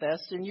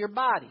manifest in your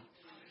body.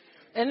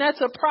 And that's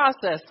a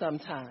process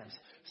sometimes.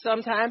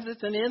 Sometimes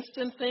it's an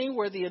instant thing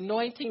where the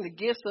anointing, the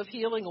gifts of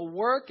healing will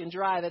work and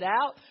drive it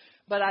out.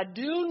 But I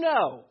do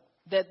know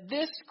that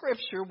this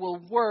scripture will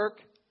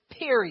work,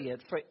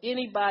 period, for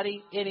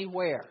anybody,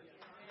 anywhere.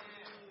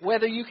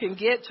 Whether you can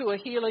get to a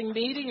healing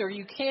meeting or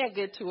you can't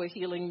get to a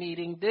healing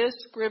meeting, this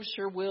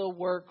scripture will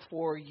work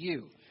for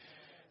you.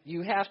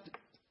 You have to,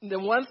 the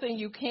one thing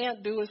you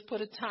can't do is put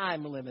a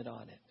time limit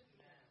on it.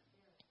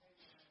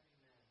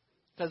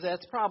 Because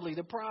that's probably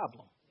the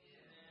problem.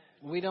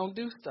 We don't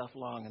do stuff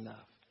long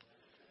enough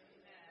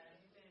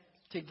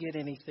to get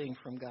anything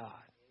from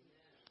God.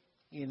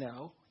 You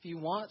know, if you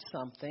want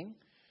something,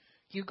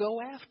 you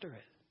go after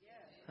it.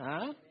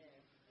 Huh?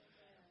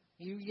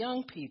 You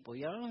young people,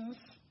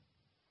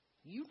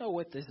 you know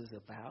what this is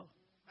about.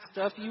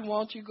 Stuff you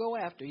want, you go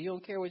after. You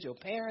don't care what your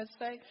parents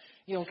say.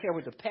 You don't care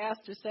what the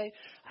pastor say.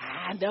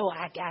 I know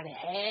I got to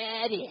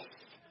have it.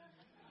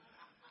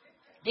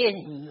 This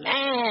is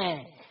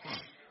mine.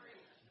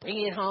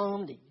 Bring it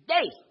home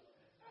today.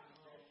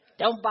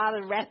 Don't bother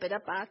to wrap it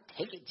up. I'll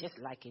take it just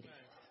like it is.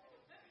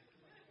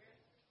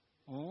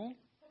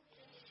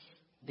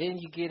 Then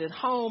you get it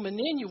home, and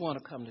then you want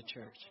to come to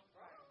church.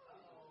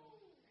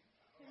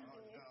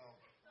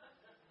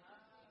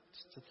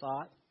 Just a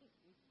thought.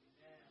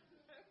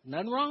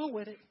 Nothing wrong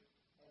with it.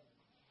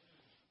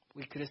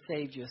 We could have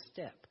saved you a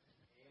step.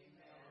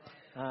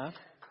 Huh?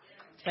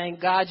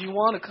 Thank God you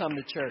want to come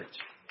to church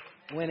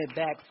when it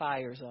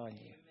backfires on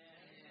you.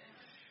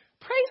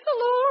 Praise the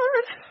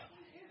Lord.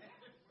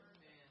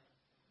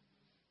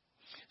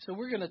 So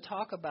we're going to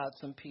talk about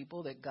some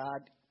people that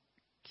God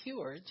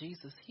cured,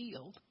 Jesus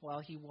healed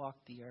while he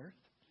walked the earth.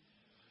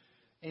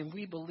 And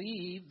we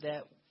believe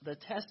that the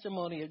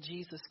testimony of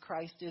Jesus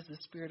Christ is the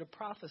spirit of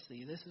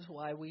prophecy. This is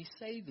why we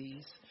say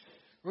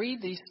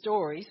read these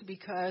stories,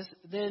 because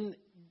then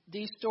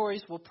these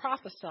stories will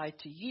prophesy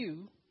to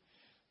you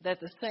that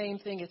the same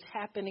thing is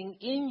happening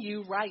in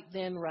you right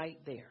then, right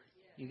there.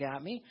 You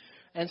got me?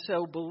 And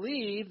so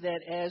believe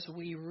that as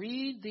we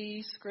read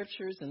these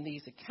scriptures and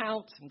these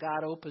accounts, and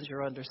God opens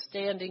your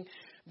understanding,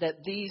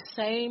 that these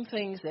same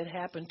things that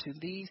happen to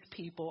these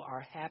people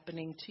are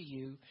happening to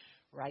you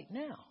right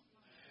now.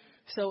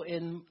 So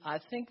I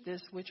think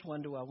which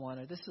one do I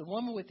want? This is the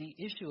woman with the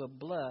issue of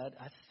blood.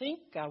 I think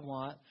I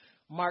want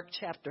Mark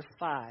chapter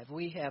 5.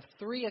 We have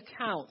 3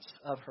 accounts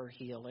of her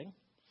healing.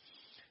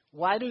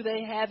 Why do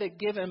they have it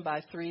given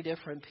by 3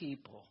 different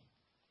people?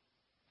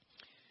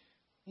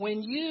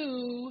 When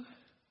you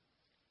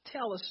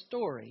tell a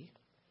story,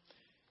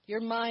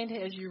 your mind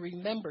has you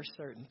remember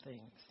certain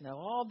things. Now,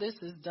 all this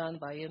is done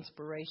by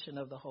inspiration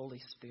of the Holy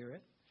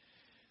Spirit,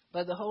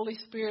 but the Holy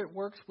Spirit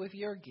works with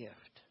your gift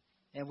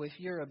and with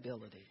your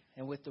ability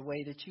and with the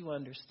way that you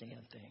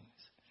understand things.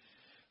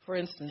 For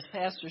instance,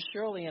 Pastor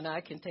Shirley and I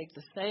can take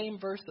the same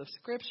verse of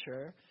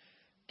Scripture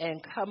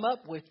and come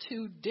up with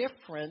 2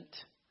 different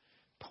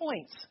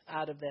points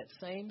out of that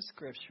same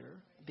scripture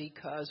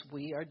because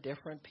we are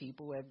different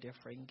people who have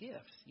different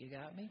gifts. You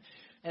got me?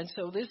 And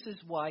so this is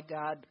why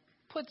God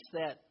puts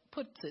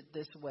it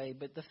this way.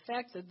 But the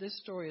fact that this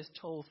story is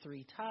told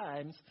 3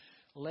 times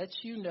lets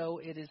you know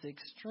it is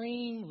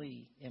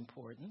extremely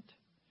important.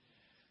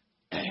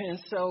 And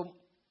so,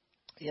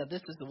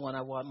 this is the one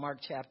I want, Mark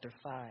chapter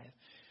 5.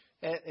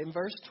 In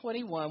verse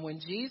 21, when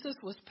Jesus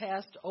was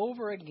passed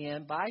over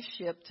again by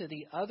ship to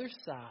the other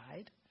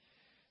side,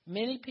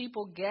 many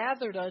people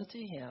gathered unto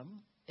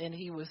him, and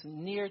he was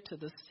near to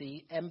the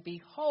sea. And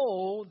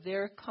behold,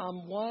 there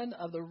come one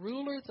of the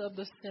rulers of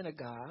the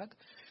synagogue,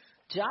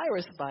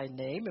 Jairus by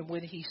name. And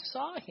when he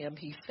saw him,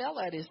 he fell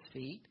at his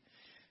feet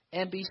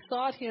and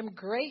besought him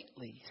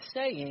greatly,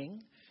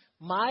 saying,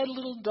 My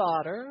little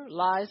daughter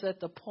lies at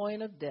the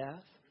point of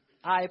death.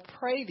 I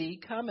pray thee,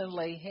 come and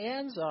lay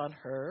hands on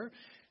her,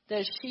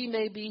 that she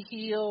may be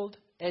healed,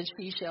 and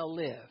she shall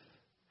live.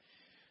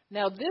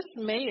 Now this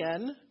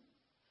man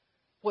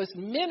was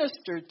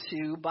ministered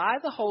to by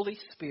the Holy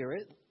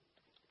Spirit.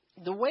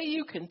 The way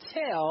you can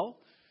tell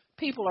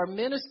people are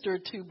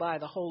ministered to by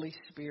the Holy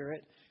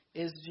Spirit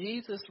is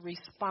Jesus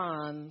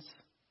responds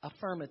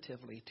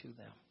affirmatively to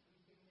them.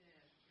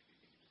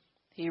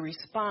 He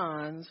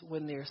responds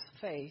when there's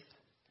faith,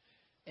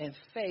 and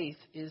faith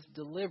is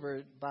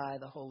delivered by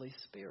the Holy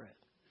Spirit.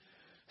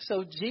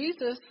 So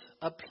Jesus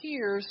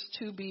appears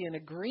to be in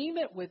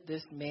agreement with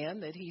this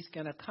man that he's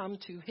going to come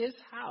to his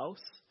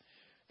house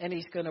and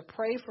he's going to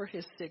pray for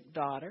his sick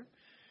daughter.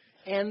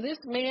 And this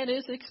man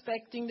is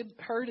expecting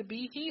her to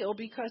be healed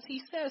because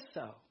he says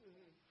so.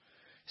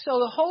 So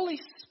the Holy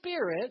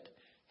Spirit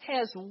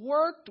has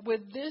worked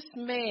with this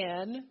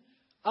man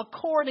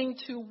according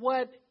to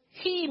what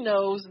he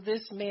knows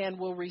this man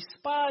will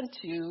respond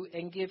to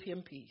and give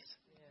him peace.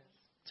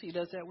 So he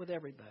does that with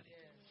everybody.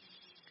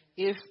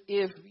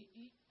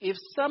 If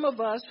some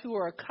of us who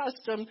are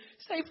accustomed,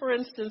 say for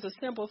instance, a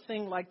simple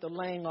thing like the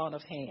laying on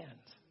of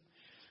hands,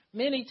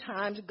 many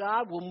times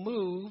God will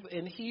move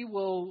and he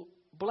will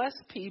bless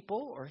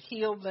people or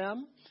heal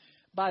them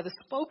by the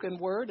spoken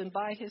word and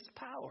by his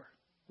power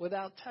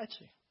without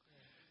touching.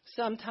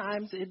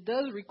 Sometimes it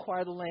does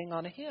require the laying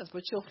on of hands,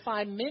 but you'll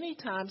find many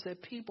times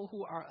that people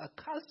who are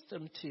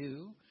accustomed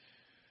to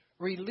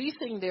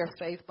releasing their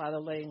faith by the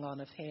laying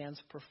on of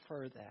hands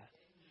prefer that.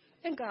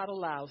 And God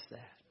allows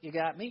that. You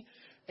got me?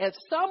 At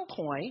some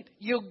point,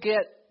 you'll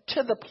get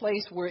to the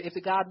place where if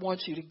God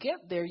wants you to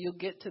get there, you'll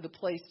get to the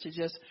place to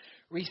just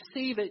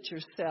receive it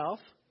yourself,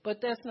 but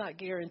that's not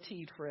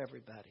guaranteed for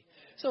everybody.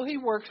 So he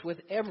works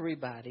with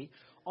everybody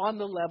on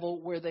the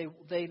level where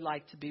they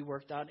like to be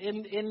worked on.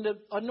 And the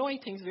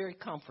anointing is very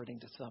comforting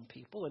to some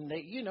people. And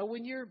they,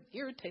 when you're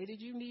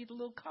irritated, you need a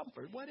little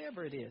comfort,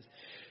 whatever it is.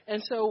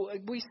 And so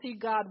we see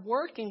God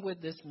working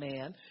with this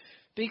man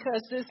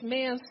because this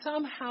man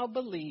somehow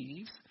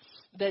believes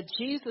that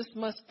Jesus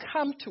must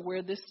come to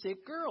where this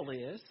sick girl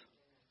is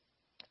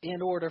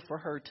in order for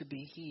her to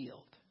be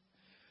healed.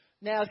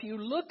 Now, if you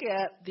look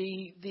at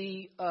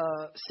the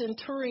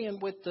centurion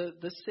with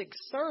the sick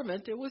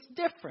servant, it was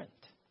different.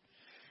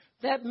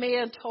 That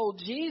man told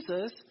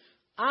Jesus,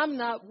 I'm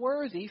not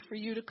worthy for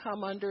you to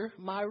come under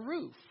my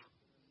roof.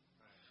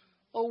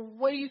 Oh,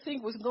 what do you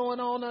think was going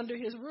on under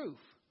his roof?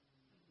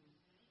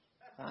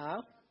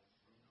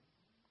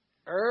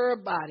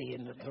 Everybody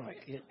in the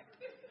joint.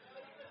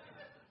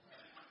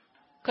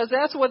 Because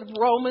that's what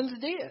Romans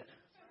did.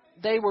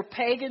 They were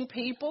pagan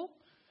people.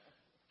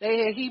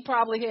 He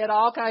probably had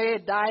all kinds. He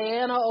had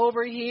Diana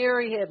over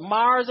here. He had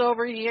Mars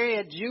over here. He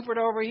had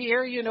Jupiter over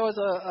here. He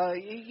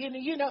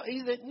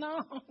said,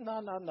 no,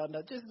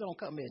 just don't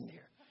come in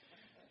there.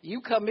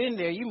 You come in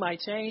there, you might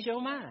change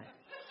your mind.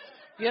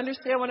 You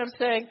understand what I'm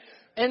saying?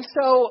 And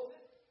so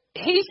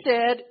he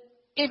said,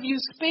 if you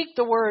speak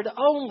the word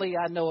only,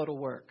 I know it'll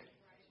work.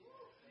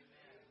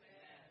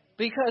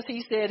 Because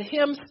he said,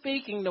 him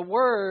speaking the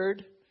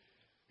word,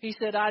 he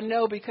said, I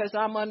know because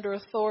I'm under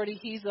authority,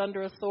 he's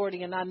under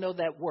authority, and I know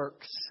that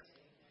works.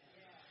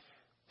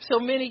 So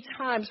many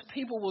times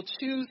people will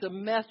choose a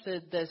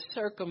method that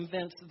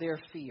circumvents their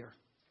fear.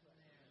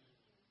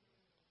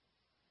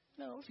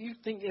 No,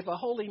 if a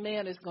holy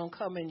man is going to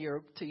come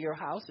to your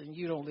house and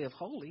you don't live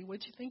holy, what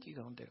do you think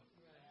you're going to do?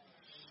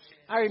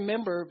 I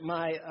remember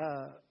my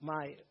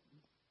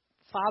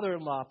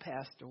father-in-law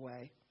passed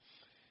away,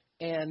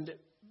 and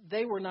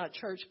they were not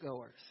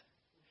churchgoers.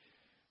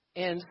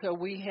 And so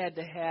we had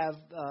to have,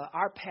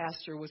 our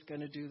pastor was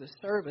going to do the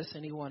service,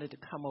 and he wanted to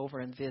come over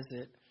and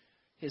visit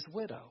his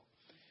widow.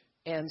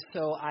 And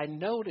so I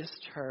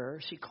noticed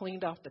her. She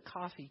cleaned off the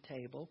coffee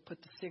table,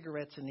 put the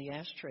cigarettes in the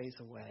ashtrays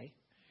away,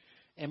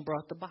 and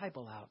brought the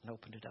Bible out and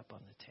opened it up on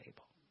the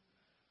table.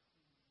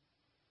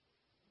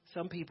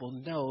 Some people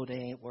know they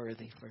ain't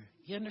worthy for,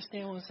 you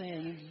understand what I'm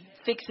saying? You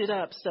fix it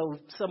up so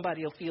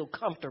somebody will feel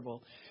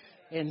comfortable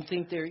and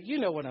think you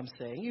know what I'm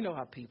saying. You know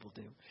how people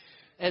do.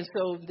 And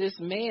so this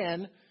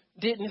man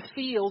didn't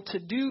feel to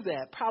do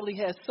that. Probably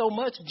has so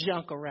much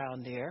junk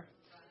around there.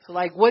 So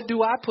like, what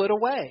do I put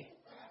away?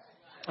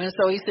 And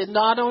so he said,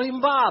 no, don't even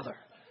bother.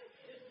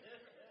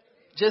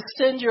 Just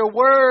send your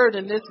word,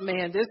 and this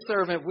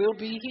servant will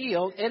be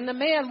healed. And the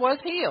man was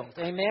healed.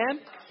 Amen.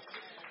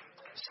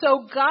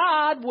 So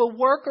God will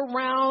work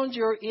around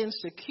your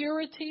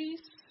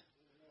insecurities,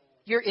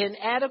 your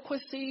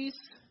inadequacies,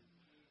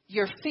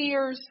 your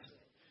fears.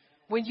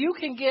 When you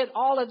can get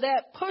all of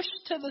that pushed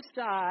to the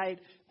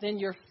side, then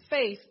your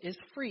faith is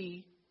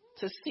free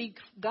to seek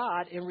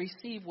God and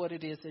receive what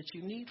it is that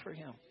you need for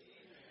him.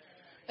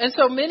 And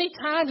so many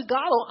times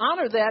God will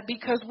honor that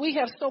because we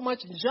have so much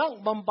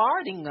junk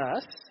bombarding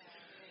us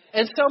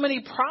and so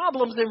many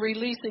problems in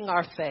releasing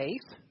our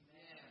faith.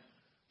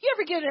 You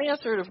ever get an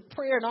answer to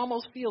prayer and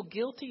almost feel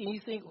guilty and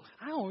you think,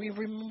 I don't even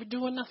remember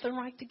doing nothing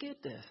right to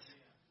get this?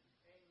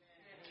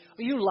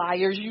 Well, you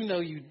liars, you know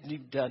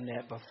you've done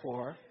that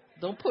before.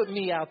 Don't put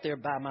me out there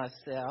by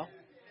myself.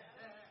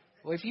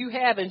 Well, if you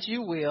haven't,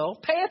 you will.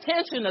 Pay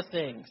attention to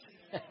things.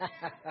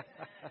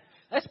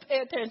 Let's pay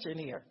attention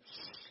here.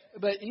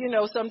 But,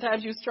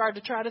 sometimes you start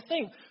to try to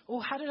think, oh,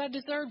 how did I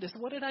deserve this?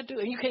 What did I do?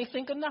 And you can't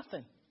think of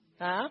nothing.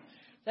 Huh?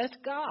 That's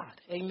God.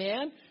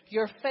 Amen.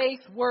 Your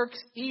faith works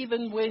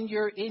even when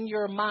you're in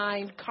your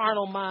mind,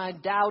 carnal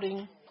mind,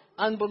 doubting,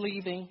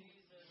 unbelieving.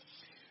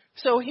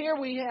 So here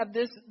we have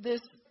this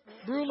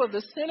ruler of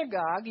the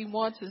synagogue. He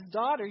wants his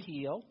daughter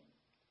healed.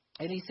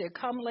 And he said,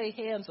 come lay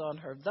hands on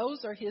her.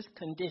 Those are his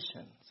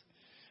conditions.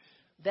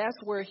 That's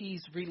where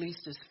he's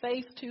released his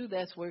faith to.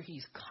 That's where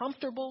he's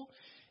comfortable.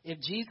 If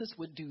Jesus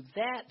would do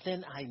that,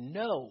 then I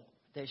know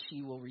that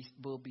she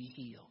will be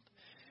healed.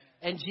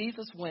 And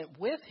Jesus went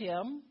with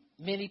him.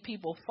 Many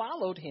people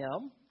followed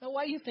him. Now,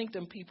 why do you think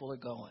them people are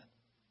going?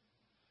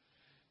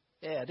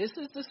 Yeah, this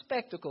is the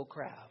spectacle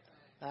crowd.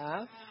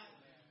 Huh?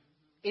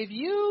 If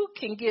you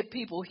can get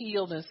people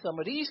healed in some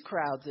of these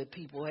crowds that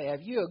people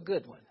have, you're a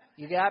good one.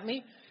 You got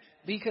me?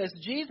 Because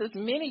Jesus,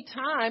 many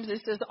times,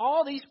 it says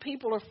all these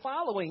people are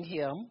following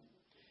him.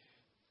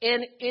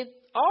 And it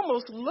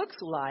almost looks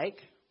like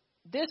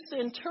this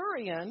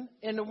centurion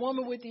and the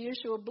woman with the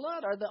issue of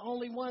blood are the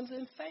only ones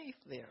in faith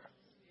there.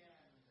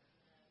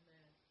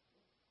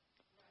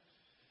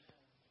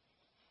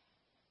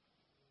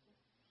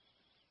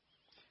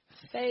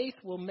 Faith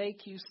will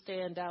make you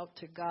stand out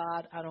to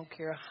God. I don't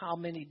care how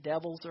many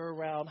devils are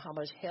around, how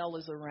much hell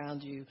is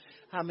around you,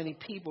 how many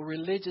people,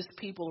 religious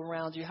people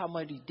around you, how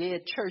many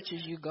dead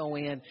churches you go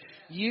in.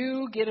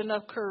 You get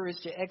enough courage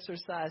to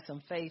exercise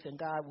some faith and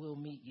God will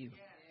meet you.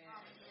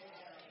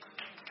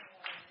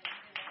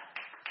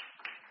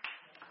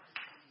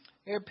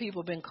 There are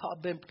people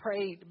been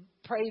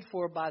prayed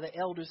for by the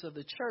elders of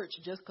the church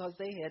just because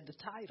they had the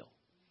title.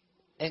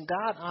 And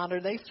God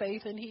honored their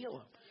faith and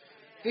healed them.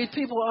 These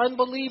people are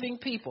unbelieving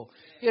people.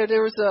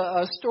 There was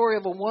a story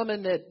of a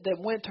woman that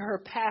went to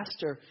her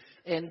pastor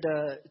and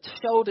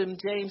showed him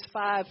James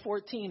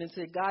 5:14 and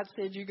said, God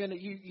said you're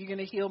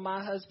gonna heal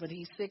my husband.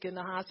 He's sick in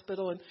the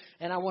hospital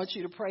and I want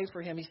you to pray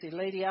for him. He said,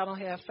 lady, I don't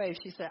have faith.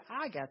 She said,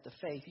 I got the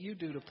faith. You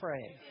do the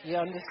praying. You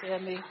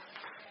understand me?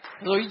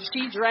 So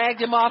she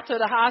dragged him off to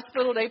the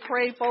hospital. They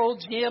prayed for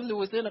old Jim who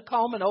was in a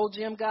coma, and old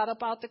Jim got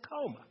up out the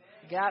coma.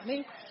 Got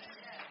me?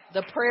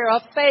 The prayer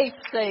of faith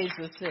saves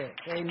the sick.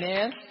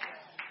 Amen.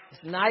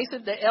 It's nice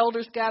if the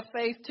elders got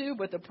faith too,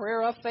 but the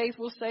prayer of faith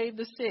will save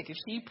the sick. If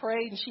she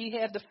prayed and she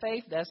had the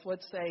faith, that's what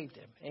saved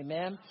him.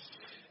 Amen.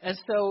 And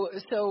so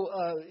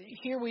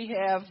here we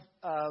have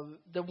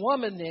the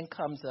woman then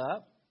comes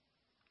up.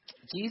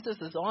 Jesus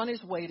is on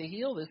his way to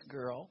heal this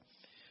girl.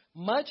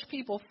 Much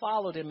people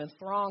followed him and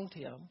thronged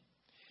him.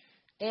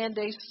 And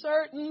a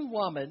certain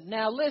woman,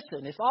 now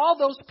listen, if all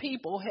those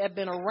people had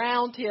been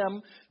around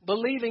him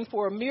believing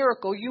for a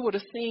miracle, you would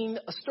have seen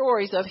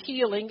stories of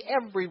healing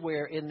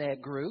everywhere in that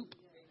group.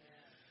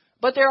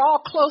 But they're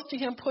all close to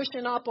him,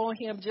 pushing up on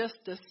him just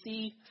to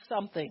see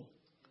something,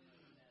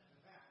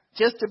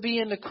 just to be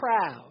in the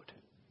crowd.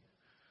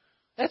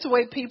 That's the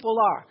way people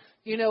are.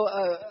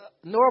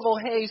 Norval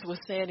Hayes was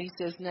saying,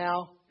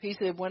 he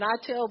said, when I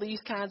tell these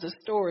kinds of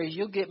stories,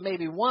 you'll get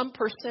maybe 1%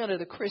 of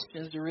the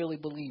Christians to really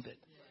believe it.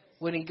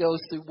 When he goes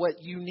through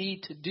what you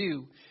need to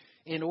do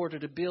in order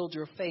to build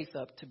your faith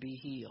up to be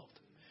healed.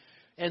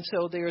 And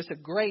so there's a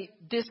great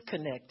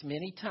disconnect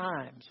many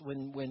times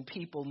when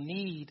people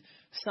need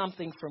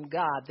something from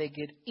God. They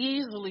get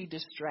easily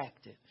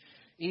distracted,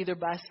 either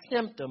by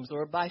symptoms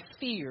or by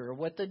fear or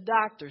what the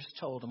doctors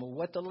told them or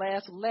what the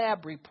last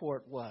lab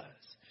report was.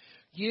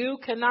 You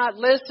cannot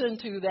listen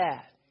to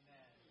that.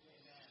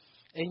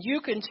 And you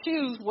can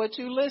choose what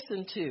you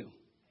listen to.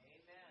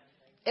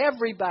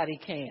 Everybody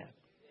can.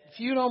 If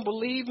you don't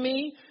believe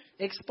me,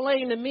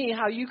 explain to me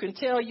how you can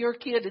tell your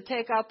kid to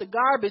take out the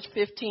garbage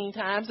 15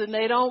 times and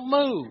they don't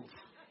move.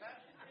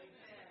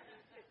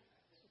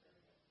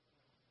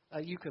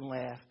 You can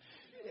laugh.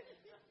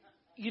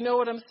 You know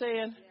what I'm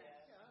saying?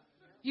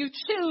 You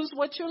choose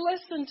what you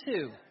listen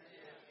to.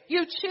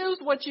 You choose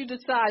what you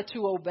decide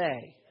to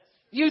obey.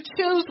 You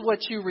choose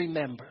what you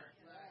remember,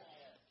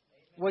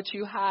 what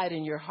you hide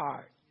in your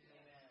heart.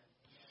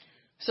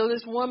 So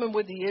this woman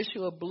with the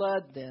issue of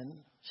blood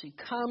then, she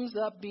comes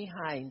up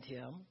behind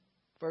him,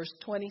 verse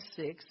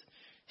 26.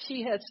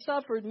 She had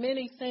suffered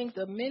many things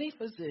of many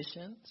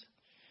physicians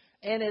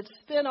and had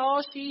spent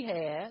all she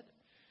had,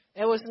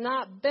 and was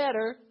not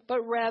better,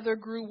 but rather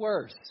grew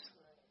worse.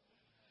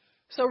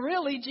 So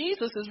really,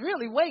 Jesus is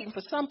really waiting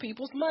for some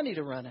people's money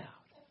to run out.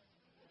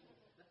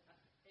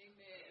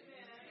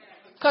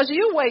 Because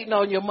you waiting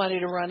on your money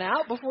to run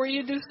out before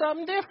you do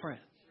something different.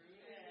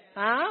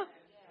 Huh?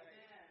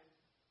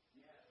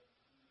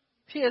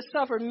 She had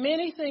suffered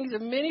many things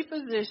of many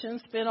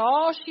physicians, spent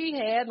all she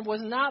had, and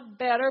was not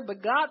better,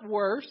 but got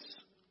worse.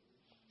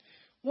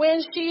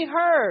 When she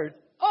heard,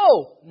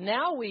 oh,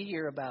 now we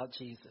hear about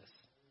Jesus.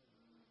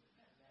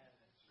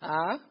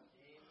 Huh?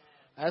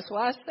 That's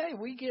why I say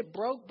we get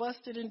broke,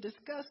 busted, and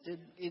disgusted.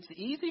 It's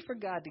easy for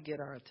God to get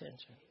our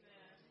attention.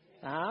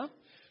 Huh?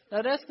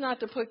 Now, that's not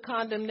to put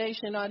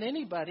condemnation on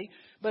anybody,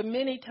 but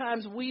many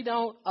times we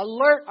don't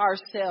alert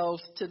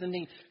ourselves to the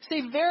need.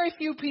 See, very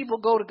few people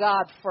go to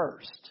God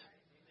first.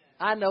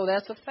 I know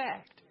that's a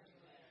fact.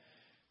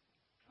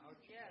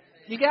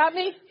 You got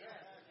me?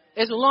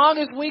 As long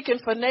as we can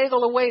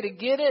finagle a way to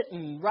get it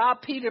and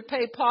rob Peter,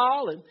 pay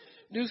Paul, and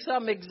do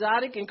something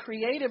exotic and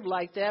creative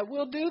like that,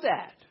 we'll do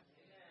that.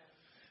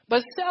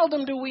 But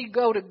seldom do we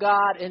go to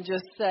God and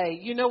just say,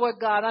 you know what,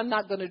 God, I'm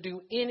not going to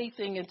do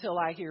anything until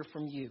I hear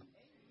from you.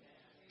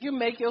 You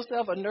make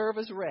yourself a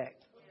nervous wreck.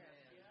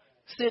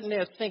 Sitting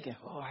there thinking,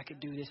 oh, I could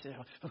do this.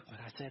 But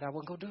I said I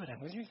wasn't going to do it.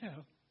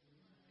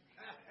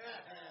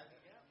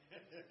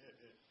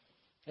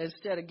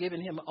 Instead of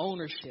giving him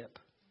ownership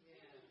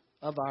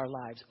of our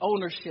lives,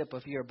 ownership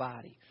of your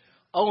body,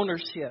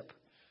 ownership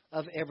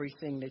of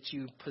everything that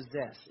you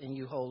possess and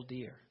you hold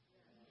dear.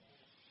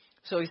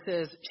 So he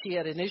says she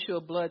had an issue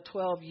of blood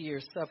 12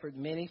 years, suffered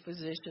many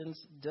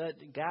physicians,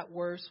 got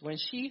worse. When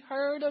she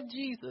heard of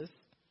Jesus,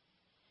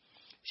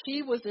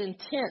 she was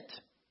intent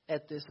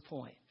at this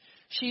point.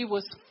 She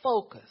was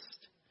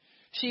focused.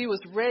 She was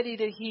ready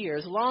to hear.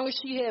 As long as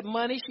she had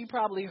money, she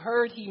probably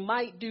heard he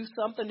might do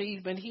something.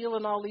 He's been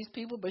healing all these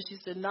people, but she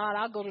said, "No,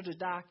 I'll go to the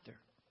doctor.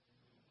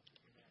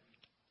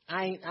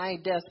 I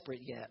ain't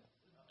desperate yet."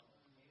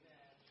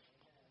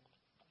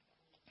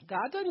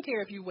 God doesn't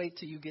care if you wait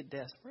till you get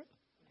desperate.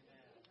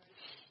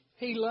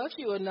 He loves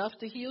you enough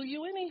to heal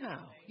you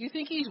anyhow. You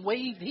think he's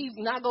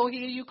not going to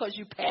heal you because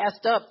you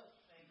passed up.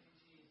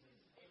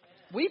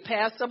 We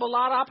passed up a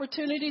lot of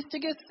opportunities to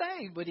get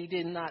saved, but he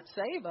did not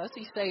save us.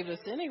 He saved us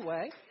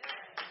anyway.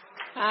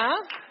 Huh?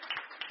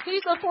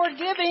 He's a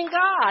forgiving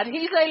God.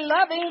 He's a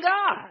loving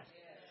God.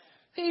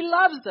 He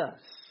loves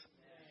us.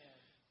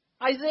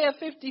 Isaiah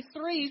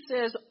 53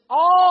 says,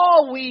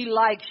 all we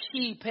like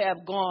sheep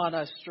have gone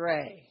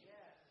astray.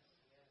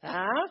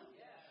 Huh?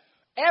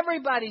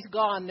 Everybody's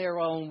gone their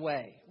own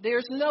way.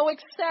 There's no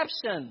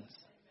exceptions.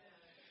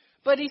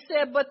 But he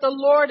said, but the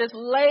Lord has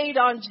laid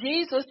on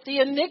Jesus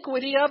the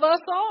iniquity of us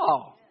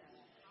all.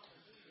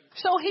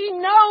 So he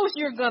knows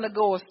you're going to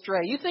go astray.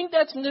 You think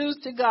that's news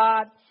to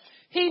God?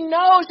 He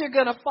knows you're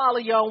going to follow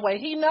your own way.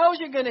 He knows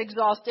you're going to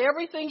exhaust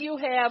everything you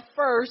have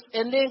first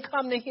and then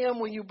come to him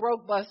when you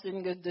broke, busted,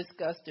 and get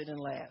disgusted and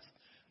last.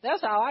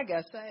 That's how I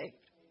got saved.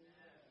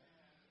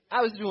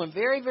 I was doing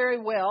very, very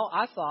well,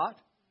 I thought,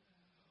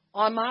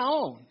 on my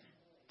own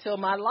till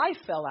my life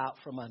fell out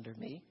from under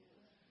me.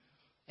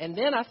 And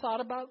then I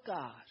thought about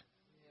God.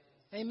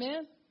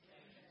 Amen?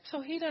 So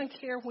he doesn't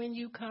care when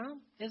you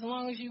come, as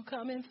long as you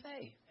come in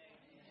faith.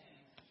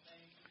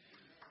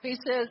 He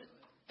says,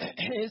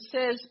 it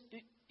says,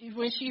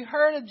 when she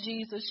heard of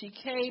Jesus, she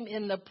came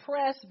in the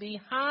press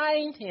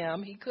behind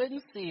him. He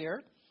couldn't see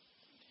her.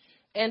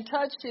 And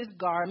touched his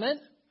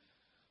garment.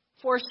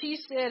 For she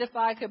said, if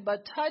I could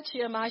but touch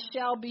him, I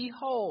shall be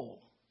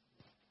whole.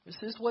 This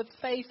is what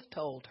faith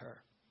told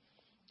her.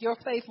 Your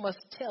faith must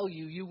tell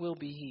you you will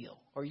be healed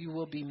or you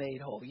will be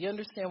made whole. You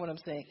understand what I'm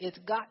saying? It's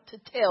got to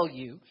tell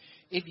you,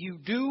 if you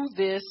do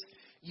this,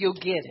 you'll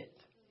get it.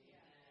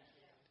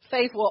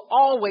 Faith will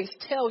always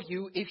tell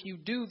you, if you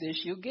do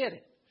this, you'll get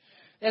it.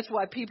 That's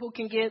why people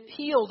can get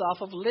healed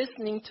off of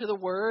listening to the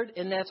word,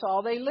 and that's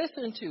all they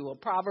listen to.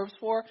 Proverbs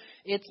 4,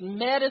 it's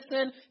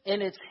medicine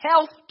and it's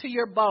health to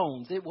your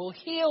bones. It will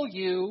heal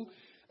you,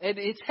 and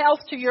it's health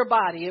to your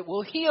body. It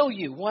will heal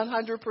you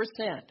 100%.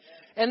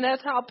 And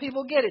that's how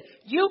people get it.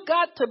 You've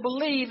got to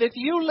believe if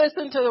you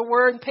listen to the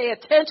word and pay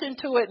attention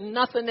to it and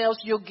nothing else,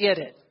 you'll get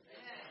it.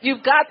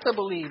 You've got to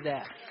believe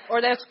that,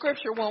 or that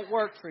scripture won't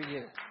work for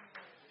you.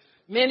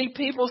 Many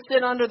people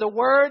sit under the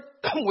word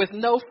with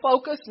no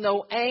focus,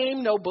 no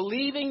aim, no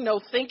believing, no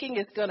thinking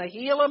it's going to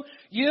heal them.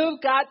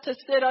 You've got to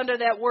sit under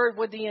that word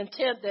with the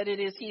intent that it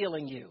is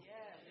healing you.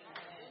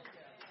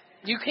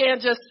 You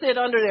can't just sit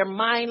under there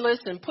mindless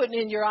and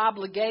putting in your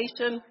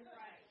obligation.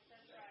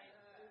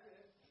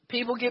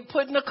 People get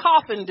put in a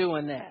coffin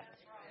doing that.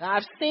 Now,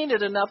 I've seen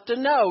it enough to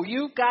know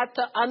you've got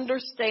to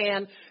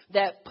understand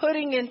that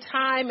putting in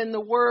time in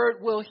the word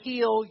will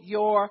heal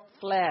your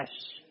flesh.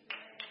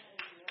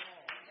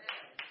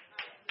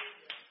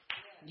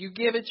 You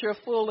give it your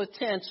full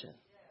attention.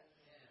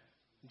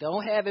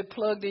 Don't have it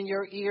plugged in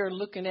your ear and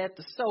looking at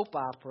the soap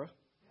opera.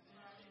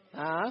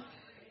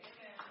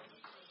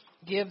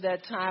 Give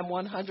that time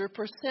 100%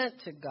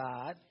 to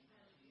God.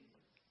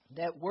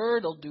 That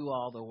word will do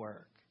all the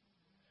work.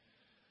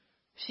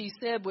 She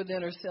said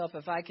within herself,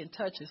 if I can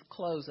touch his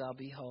clothes, I'll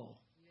be whole.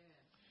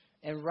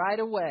 And right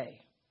away,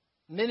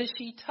 the minute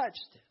she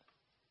touched it,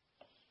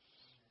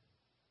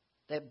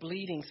 that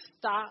bleeding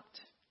stopped,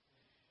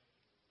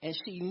 and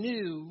she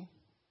knew,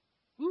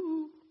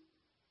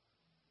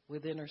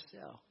 within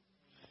herself.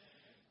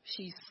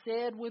 She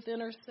said within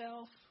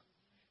herself,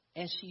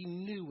 and she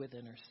knew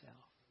within herself.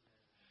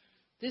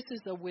 This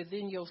is a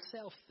within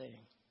yourself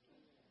thing.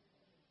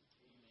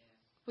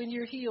 When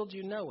you're healed,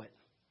 you know it.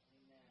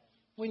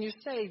 When you're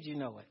saved, you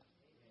know it.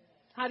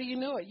 How do you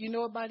know it? You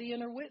know it by the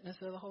inner witness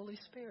of the Holy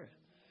Spirit.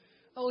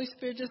 Holy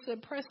Spirit just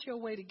said, press your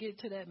way to get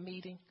to that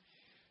meeting,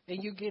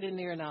 and you get in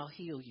there and I'll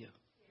heal you.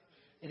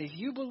 And if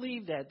you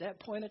believe that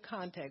point of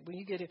contact, when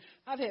you get in,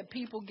 I've had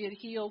people get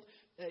healed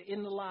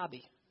in the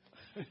lobby.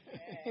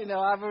 You know,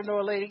 I remember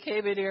a lady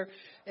came in here,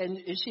 and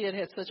she had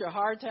such a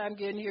hard time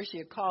getting here. She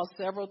had called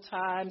several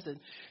times, and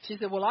she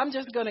said, well, I'm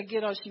just going to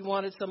get on. She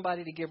wanted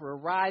somebody to give her a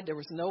ride. There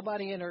was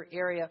nobody in her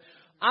area.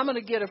 I'm going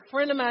to get a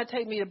friend of mine to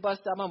take me to the bus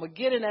stop. I'm going to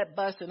get in that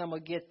bus, and I'm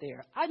going to get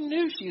there. I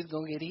knew she was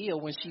going to get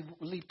healed when she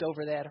leaped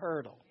over that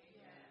hurdle.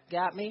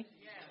 Got me?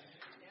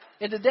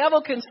 If the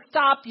devil can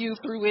stop you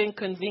through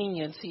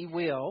inconvenience, he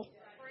will.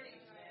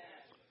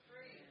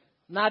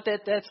 Not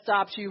that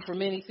stops you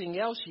from anything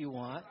else you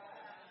want.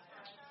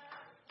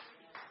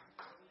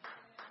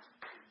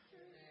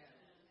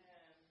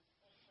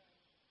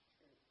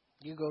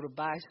 You go to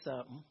buy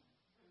something,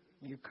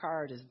 your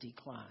card is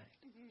declined.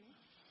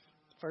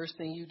 First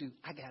thing you do,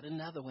 I got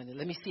another one.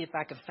 Let me see if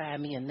I can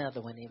find me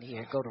another one in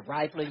here. Go to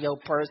rifle your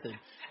person.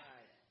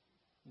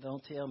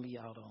 Don't tell me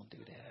y'all don't do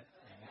that.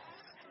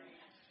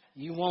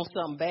 You want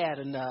something bad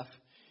enough,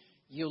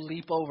 you'll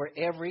leap over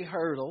every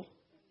hurdle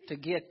to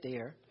get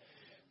there.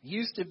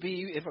 Used to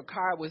be, if a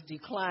card was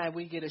declined,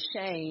 we get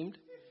ashamed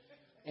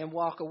and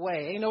walk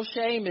away. Ain't no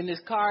shame in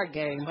this card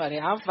game, honey.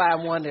 I'll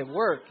find one that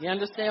works. You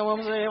understand what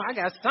I'm saying? I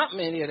got something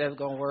in here that's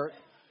going to work.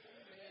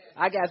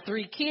 I got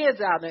 3 kids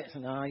out there.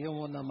 No, you don't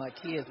want none of my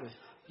kids.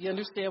 You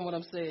understand what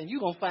I'm saying? You're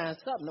going to find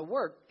something to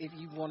work if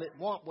you want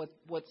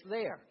what's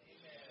there.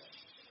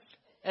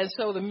 And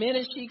so the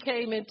minute she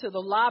came into the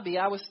lobby,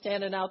 I was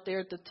standing out there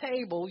at the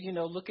table, you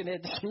know, looking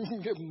at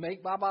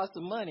make Baba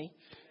some money.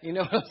 You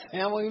know what I'm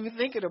saying? I wasn't even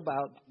thinking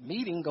about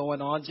meeting going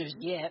on just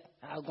yet.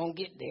 I was going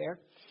to get there.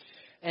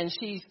 And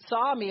she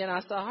saw me and I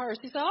saw her.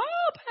 She said,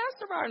 oh,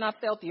 Pastor Barbara. And I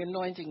felt the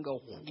anointing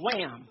go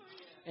wham.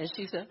 And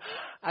she said,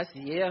 I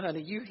said, yeah,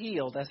 honey, you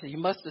healed. I said, you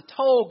must have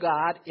told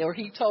God, or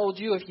he told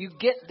you if you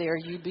get there,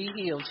 you be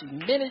healed. The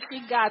minute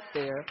she got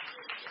there,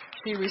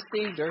 she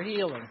received her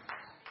healing.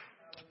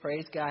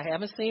 Praise God. I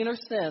haven't seen her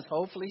since.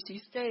 Hopefully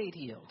she stayed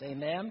healed.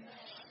 Amen.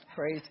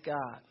 Praise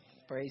God.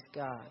 Praise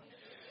God.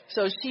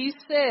 So she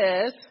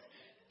says,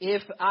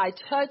 if I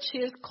touch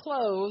his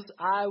clothes,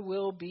 I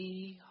will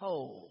be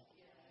whole.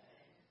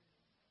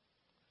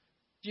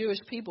 Jewish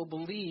people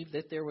believed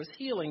that there was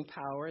healing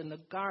power in the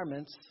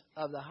garments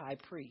of the high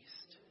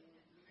priest.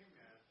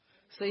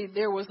 See,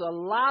 there was a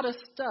lot of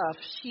stuff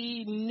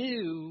she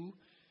knew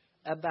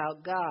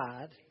about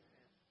God.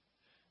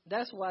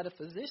 That's why the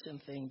physician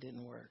thing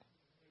didn't work.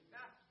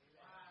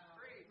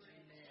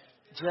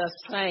 Just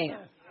saying.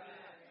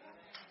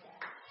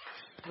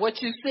 What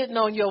you sitting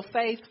on your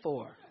faith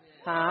for?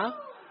 Huh?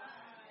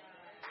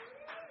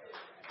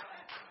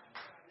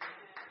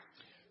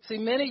 See,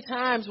 many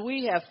times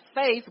we have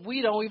faith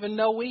we don't even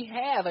know we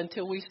have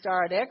until we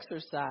start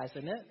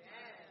exercising it.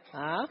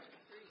 Huh?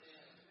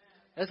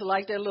 It's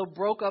like that little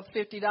broke up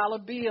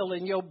 $50 bill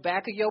in your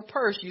back of your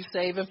purse you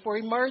saving for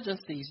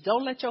emergencies.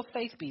 Don't let your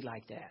faith be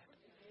like that.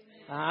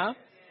 Huh?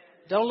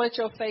 Don't let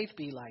your faith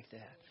be like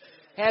that.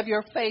 Have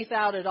your faith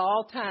out at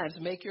all times.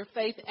 Make your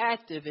faith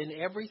active in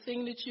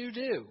everything that you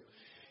do.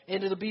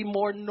 And it'll be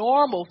more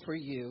normal for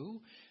you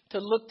to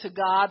look to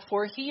God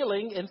for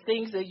healing in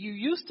things that you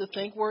used to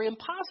think were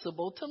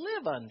impossible to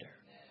live under.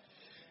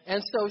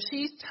 And so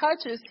she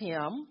touches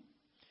him,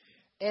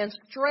 and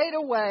straight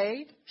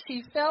away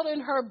she felt in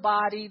her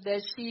body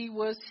that she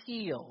was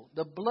healed.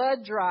 The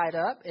blood dried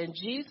up, and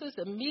Jesus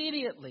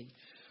immediately,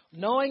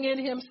 knowing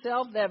in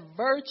himself that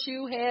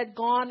virtue had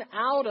gone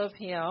out of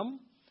him,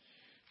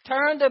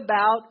 turned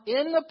about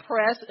in the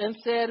press and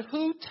said,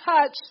 who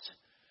touched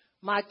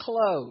my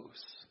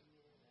clothes?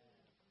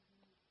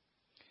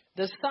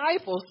 The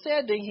disciples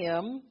said to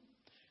him,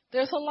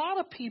 there's a lot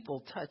of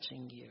people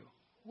touching you.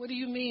 What do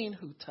you mean,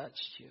 who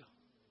touched you?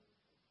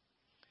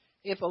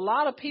 If a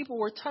lot of people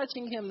were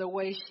touching him the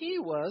way she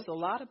was, a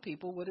lot of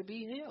people would have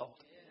been healed.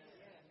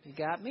 You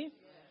got me?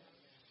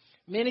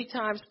 Many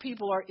times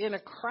people are in a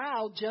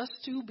crowd just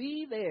to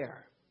be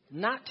there,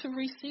 not to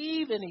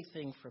receive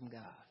anything from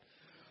God.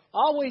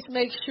 Always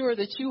make sure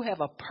that you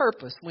have a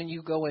purpose when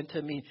you go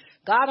into me.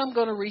 God, I'm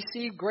going to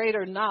receive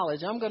greater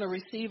knowledge. I'm going to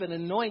receive an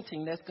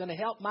anointing that's going to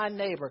help my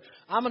neighbor.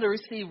 I'm going to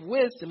receive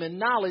wisdom and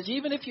knowledge,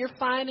 even if you're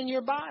fine in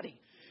your body.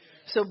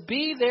 So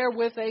be there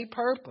with a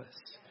purpose.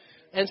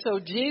 And so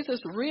Jesus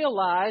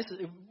realized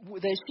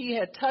that she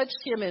had touched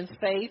him in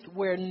faith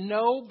where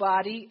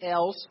nobody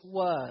else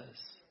was.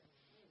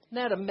 Isn't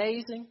that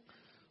amazing?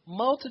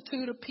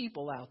 Multitude of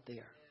people out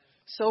there.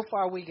 So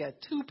far, we got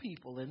 2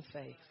 people in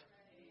faith.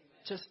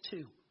 Just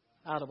 2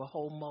 out of a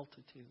whole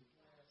multitude.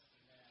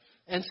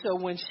 And so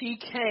when she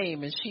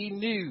came and she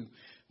knew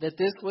that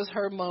this was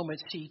her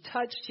moment, she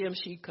touched him.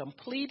 She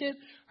completed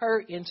her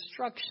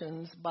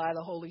instructions by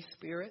the Holy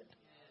Spirit,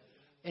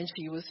 and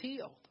she was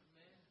healed.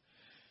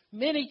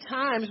 Many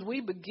times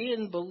we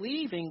begin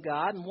believing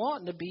God and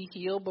wanting to be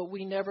healed, but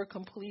we never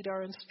complete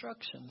our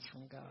instructions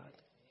from God.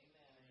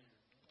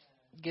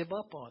 Give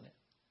up on it.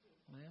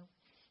 Well,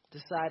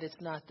 decide it's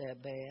not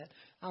that bad.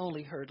 I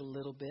only hurt a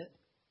little bit.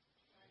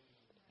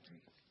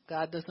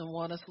 God doesn't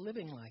want us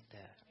living like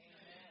that.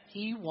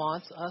 He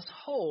wants us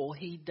whole.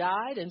 He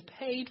died and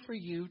paid for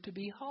you to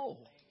be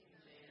whole.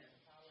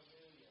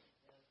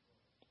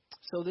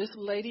 So this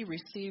lady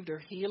received her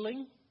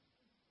healing.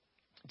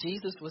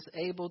 Jesus was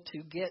able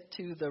to get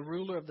to the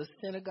ruler of the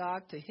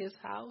synagogue to his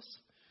house.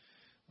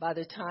 By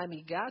the time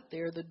he got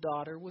there, the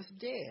daughter was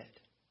dead.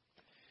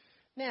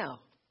 Now,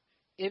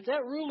 if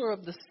that ruler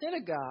of the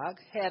synagogue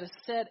had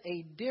set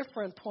a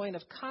different point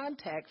of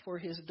contact for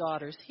his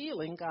daughter's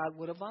healing, God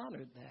would have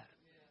honored that.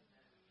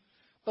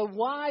 But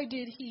why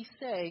did he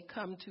say,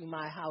 come to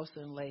my house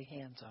and lay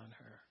hands on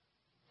her?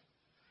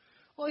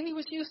 Well, he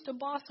was used to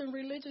bossing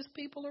religious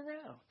people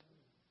around.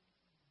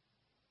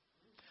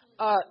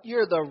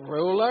 You're the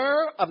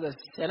ruler of the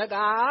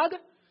synagogue,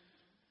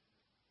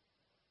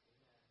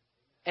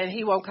 and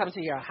he won't come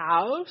to your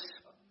house?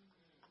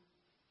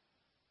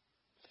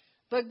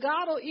 But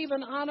God will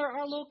even honor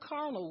our little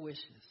carnal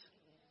wishes.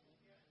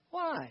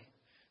 Why?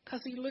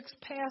 Because he looks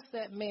past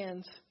that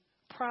man's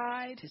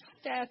pride, his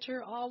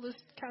stature, all this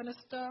kind of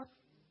stuff.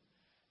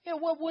 Yeah,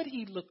 what would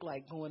he look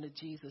like going to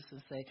Jesus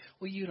and say,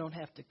 well, you don't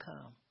have to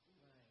come?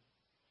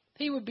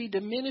 He would be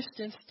diminished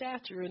in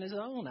stature in his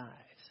own eyes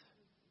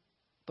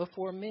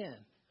before men.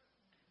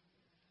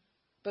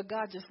 But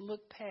God just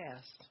looked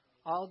past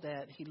all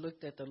that. He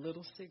looked at the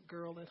little sick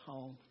girl at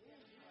home,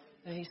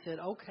 and he said,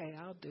 okay,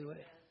 I'll do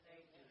it.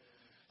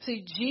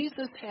 See,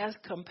 Jesus has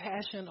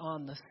compassion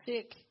on the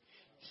sick.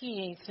 He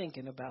ain't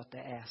thinking about the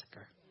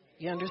asker.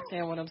 You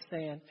understand what I'm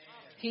saying?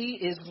 He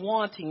is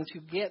wanting to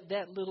get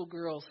that little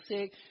girl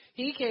sick.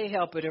 He can't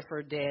help it if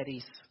her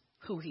daddy's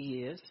who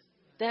he is.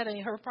 That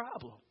ain't her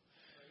problem.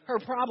 Her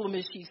problem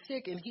is she's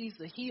sick and he's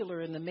the healer,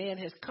 and the man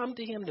has come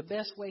to him the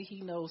best way he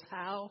knows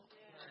how.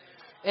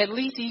 At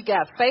least he's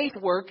got faith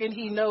working.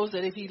 He knows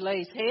that if he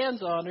lays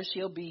hands on her,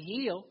 she'll be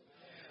healed.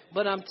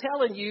 But I'm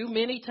telling you,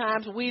 many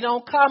times we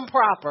don't come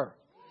proper.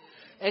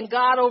 And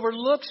God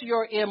overlooks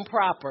your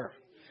improper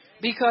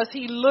because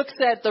he looks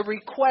at the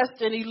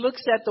request and he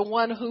looks at the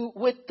one who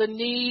with the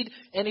need,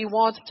 and he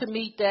wants to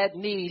meet that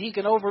need. He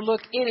can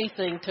overlook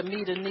anything to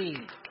meet a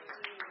need.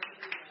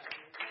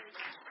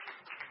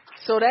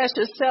 So that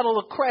should settle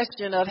the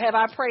question of, have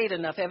I prayed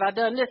enough? Have I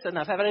done this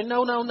enough? Have I?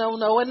 No,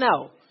 and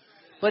no.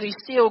 But he's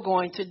still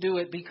going to do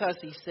it because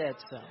he said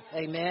so.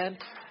 Amen.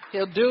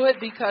 He'll do it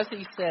because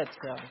he said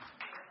so.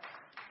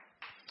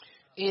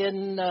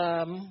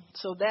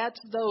 So that's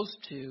those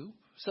 2.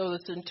 So the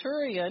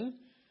centurion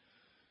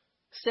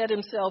set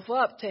himself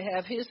up to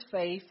have his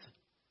faith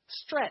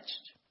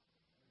stretched.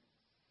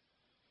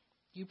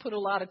 You put a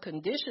lot of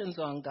conditions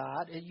on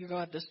God, and you're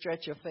going to have to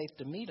stretch your faith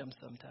to meet him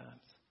sometimes.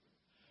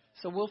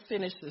 So we'll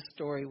finish this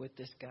story with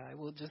this guy.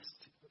 We'll just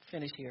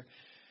finish here.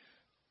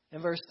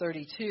 In verse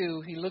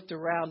 32, he looked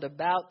around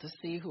about to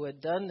see who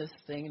had done this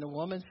thing. And the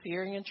woman,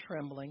 fearing and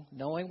trembling,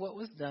 knowing what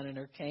was done in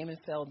her, came and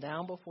fell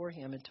down before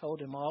him and told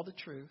him all the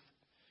truth.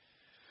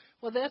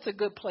 Well, that's a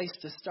good place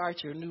to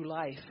start your new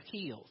life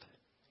healed.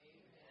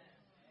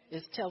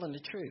 It's telling the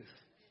truth.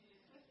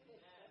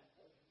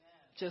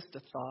 Just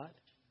a thought.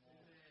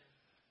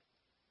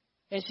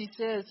 And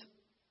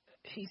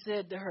he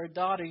said to her,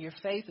 daughter, your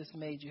faith has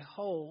made you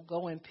whole.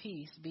 Go in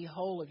peace. Be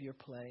whole of your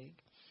plague.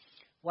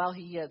 While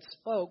he yet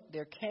spoke,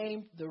 there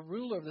came the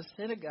ruler of the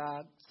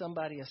synagogue,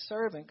 a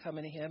servant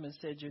coming to him and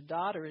said, your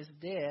daughter is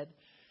dead.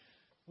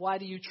 Why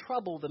do you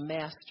trouble the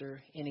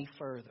master any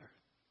further?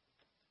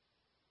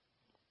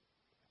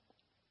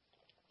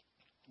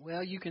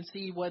 Well, you can see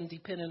he wasn't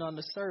dependent on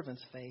the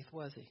servant's faith,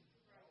 was he?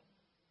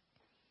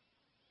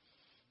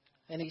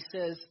 And he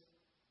says,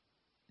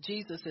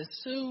 as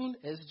soon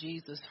as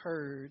Jesus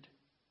heard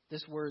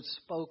this word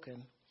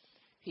spoken,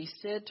 he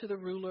said to the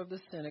ruler of the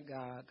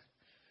synagogue,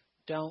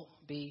 don't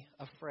be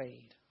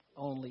afraid,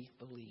 only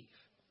believe.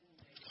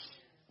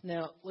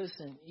 Now,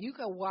 listen, you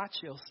go watch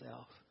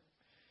yourself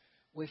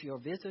with your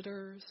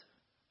visitors,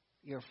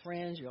 your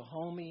friends, your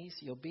homies,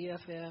 your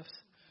BFFs,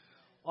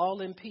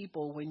 all in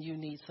people when you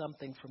need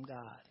something from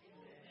God.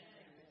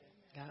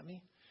 Got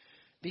me?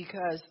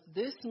 Because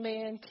this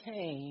man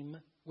came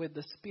with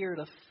the spirit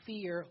of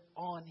fear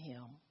on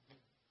him.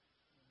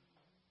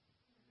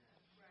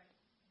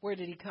 Where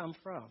did he come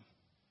from?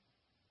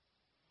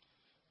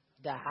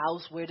 The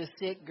house where the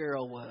sick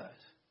girl was.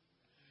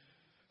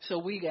 So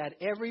we got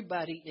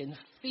everybody in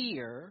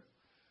fear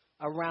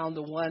around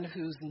the one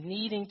who's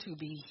needing to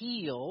be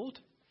healed.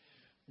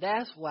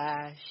 That's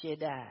why she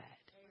died.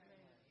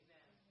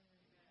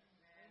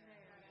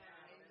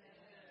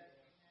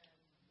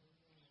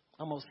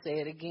 I'm going to say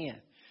it again.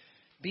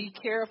 Be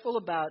careful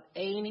about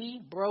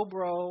Annie,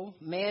 Bro,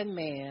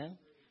 Man,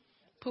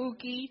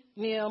 Pookie,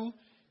 Nim,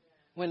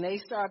 when they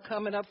start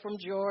coming up from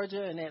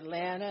Georgia and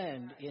Atlanta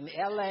and in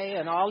L.A.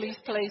 and all these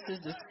places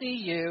to see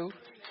you.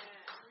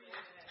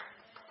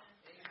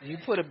 You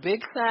put a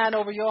big sign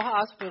over your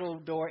hospital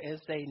door and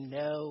say,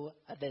 no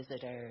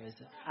visitors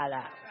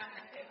allowed.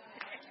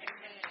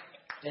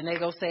 And they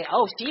go say,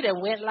 oh, she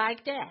done went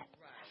like that.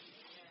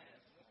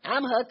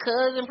 I'm her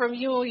cousin from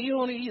you.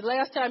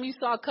 Last time you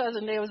saw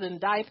cousin, they was in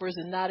diapers,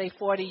 and now they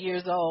 40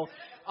 years old.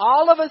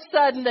 All of a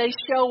sudden, they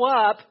show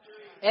up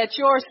at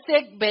your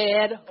sick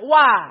bed.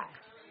 Why?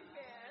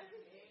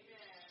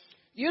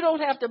 You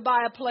don't have to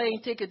buy a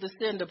plane ticket to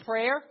send a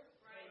prayer.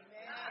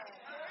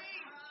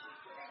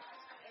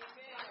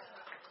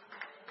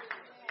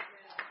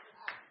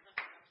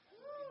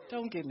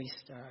 Don't get me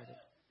started.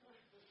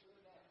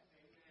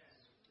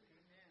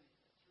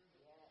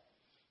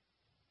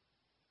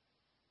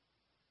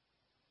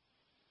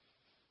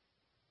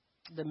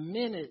 The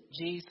minute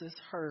Jesus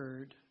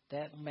heard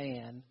that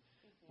man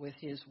with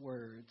his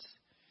words,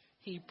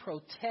 he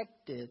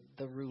protected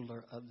the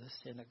ruler of the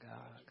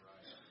synagogue.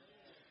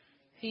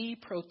 He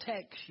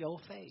protects your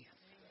faith.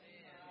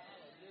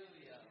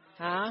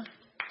 Huh?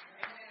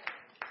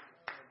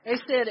 They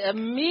said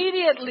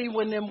immediately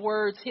when them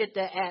words hit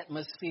the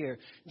atmosphere,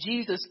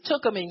 Jesus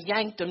took them and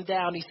yanked them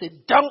down. He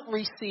said, don't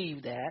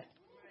receive that.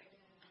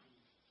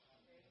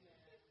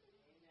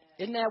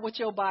 Isn't that what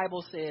your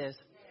Bible says?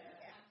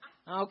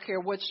 I don't care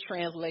which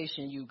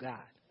translation you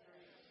got.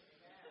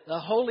 The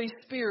Holy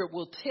Spirit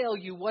will tell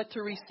you what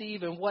to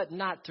receive and what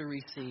not to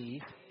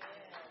receive.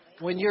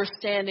 When you're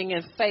standing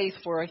in faith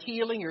for a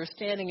healing, you're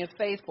standing in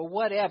faith for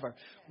whatever.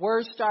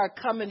 Words start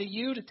coming to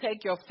you to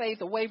take your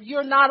faith away.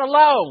 You're not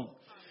alone.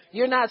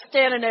 You're not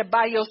standing there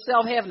by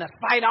yourself having to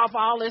fight off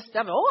all this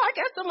stuff. Oh, I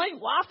got somebody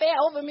warfare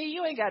over me.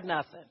 You ain't got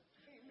nothing.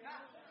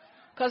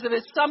 Because if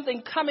it's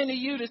something coming to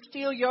you to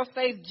steal your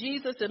faith,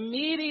 Jesus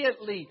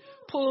immediately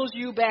pulls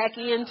you back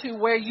into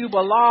where you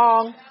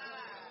belong.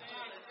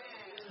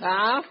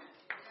 Huh?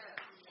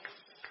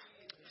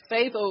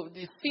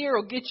 Fear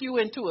will get you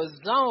into a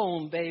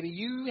zone, baby.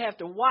 You have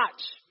to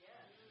watch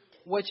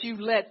what you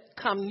let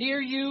come near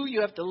you.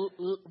 You have to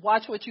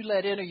watch what you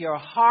let enter your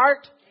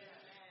heart,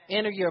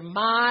 enter your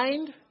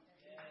mind.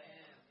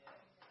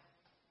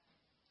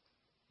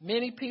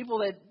 Many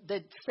people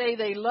that say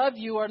they love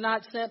you are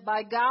not sent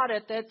by God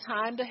at that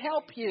time to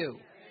help you.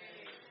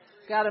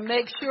 Got to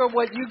make sure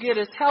what you get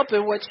is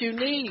helping what you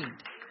need.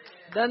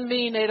 Doesn't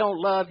mean they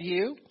don't love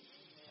you,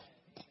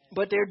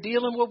 but they're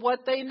dealing with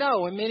what they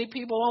know, and many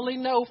people only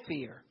know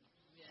fear.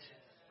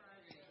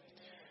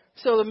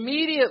 So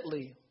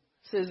immediately,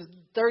 says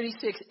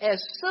 36,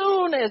 as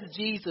soon as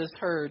Jesus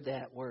heard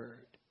that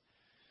word,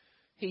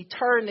 he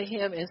turned to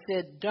him and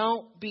said,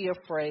 don't be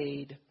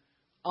afraid,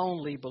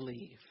 only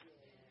believe.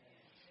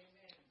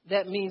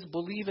 That means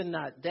believe and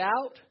not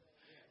doubt.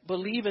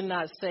 Believe and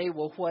not say,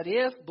 well, what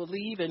if?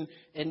 Believe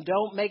and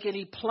don't make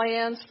any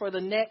plans for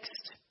the next.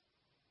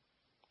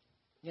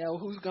 You know,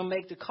 who's going to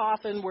make the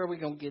coffin? Where are we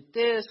going to get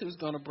this? Who's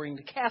going to bring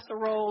the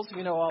casseroles?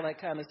 You know, all that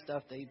kind of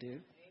stuff they do.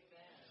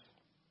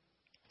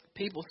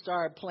 People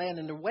start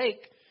planning the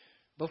wake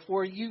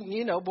before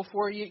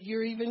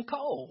you're even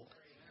cold.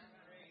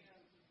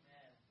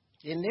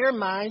 In their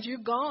minds, you're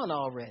gone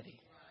already.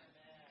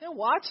 And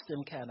watch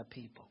them kind of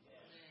people.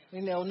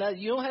 You know,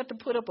 you don't have to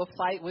put up a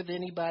fight with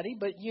anybody,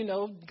 but, you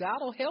know, God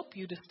will help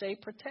you to stay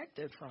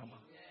protected from them.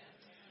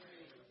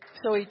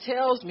 So he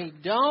tells me,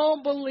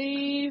 don't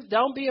believe,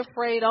 don't be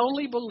afraid,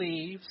 only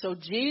believe. So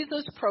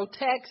Jesus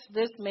protects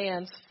this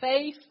man's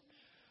faith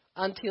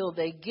until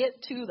they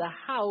get to the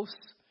house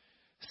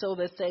so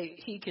that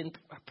he can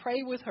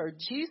pray with her.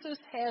 Jesus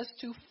has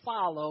to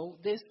follow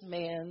this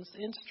man's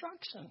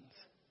instructions.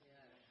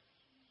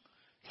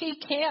 He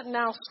can't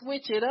now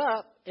switch it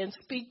up and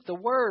speak the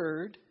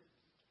word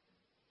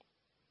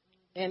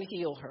and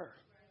heal her.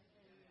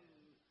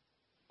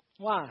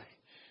 Why?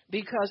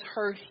 Because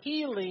her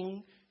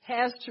healing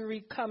has to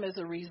come as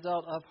a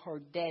result of her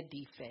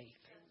daddy faith.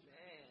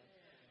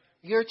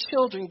 Your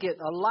children get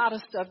a lot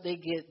of stuff they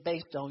get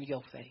based on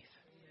your faith.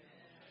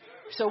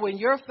 So when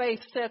your faith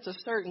sets a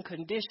certain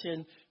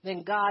condition,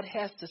 then God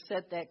has to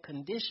set that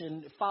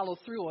condition, follow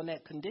through on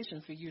that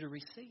condition for you to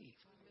receive.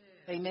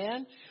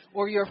 Amen?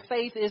 Or your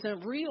faith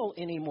isn't real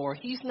anymore.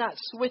 He's not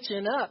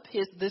switching up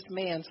this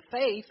man's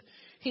faith.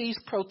 He's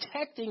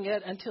protecting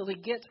it until he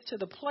gets to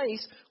the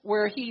place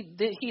where he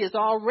has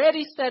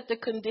already set the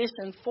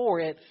condition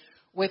for it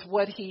with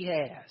what he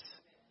has.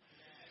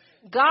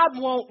 God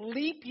won't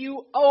leap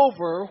you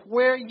over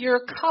where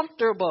you're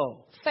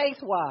comfortable,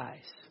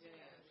 faith-wise.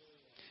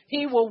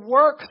 He will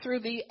work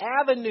through the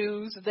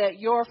avenues that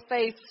your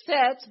faith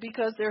sets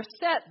because they're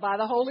set by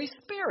the Holy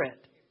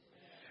Spirit.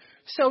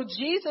 So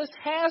Jesus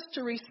has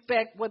to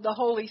respect what the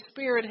Holy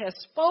Spirit has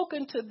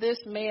spoken to this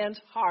man's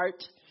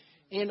heart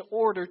in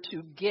order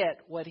to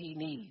get what he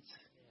needs.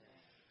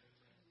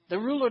 The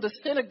ruler of the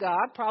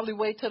synagogue probably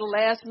wait till the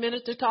last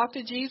minute to talk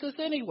to Jesus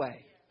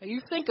anyway.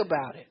 You think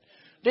about it.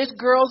 This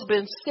girl's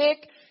been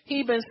sick.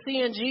 He'd been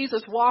seeing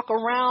Jesus walk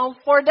around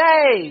for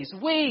days,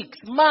 weeks,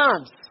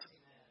 months.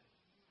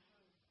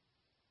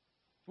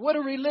 What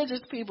do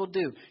religious people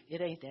do?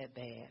 It ain't that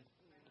bad.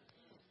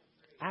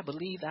 I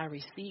believe I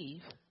receive.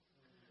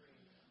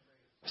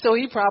 So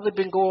he probably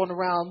been going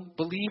around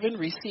believing,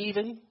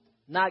 receiving,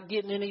 not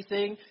getting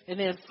anything. And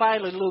then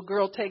finally the little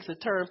girl takes a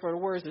turn for the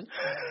worse and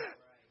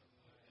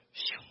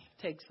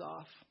takes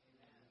off.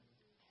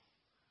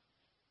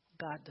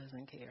 God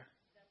doesn't care.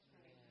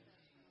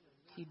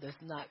 He does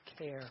not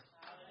care.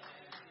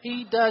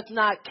 He does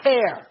not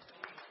care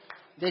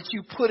that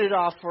you put it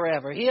off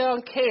forever. He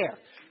don't care.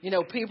 You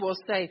know, people will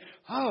say,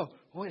 oh,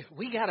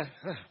 we got a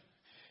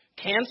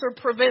cancer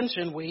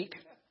prevention week,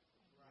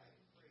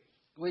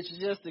 which is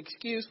just an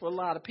excuse for a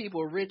lot of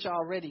people who are rich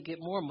already get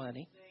more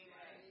money.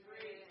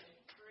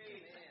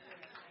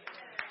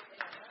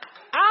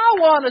 I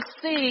want to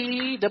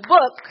see the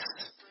books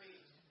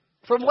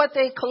from what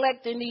they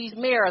collect in these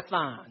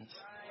marathons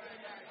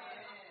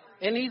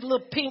and these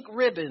little pink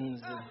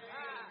ribbons.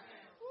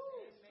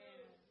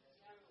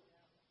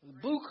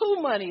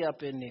 Buku money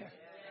up in there.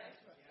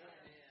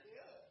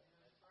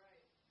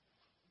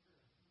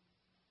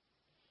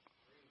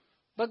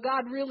 But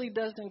God really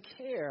doesn't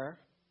care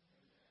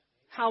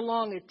how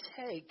long it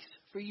takes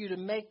for you to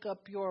make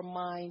up your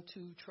mind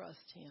to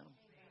trust him.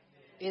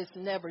 It's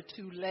never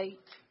too late.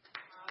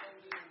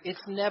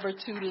 It's never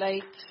too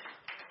late.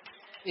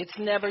 It's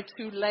never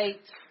too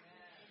late.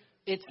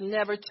 It's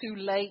never too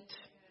late.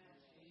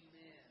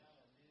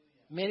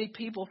 Many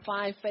people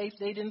find faith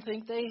they didn't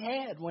think they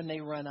had when they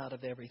run out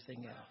of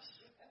everything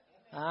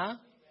else.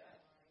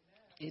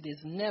 It is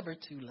never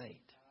too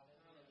late.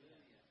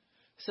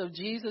 So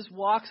Jesus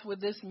walks with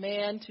this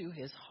man to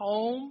his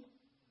home.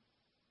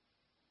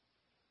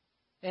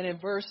 And in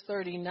verse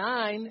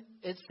 39,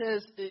 it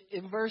says,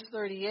 in verse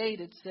 38,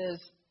 it says,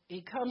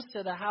 he comes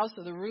to the house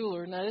of the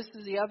ruler. Now, this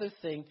is the other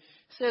thing.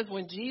 It says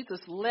when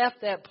Jesus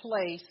left that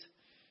place,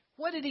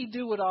 what did he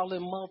do with all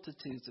them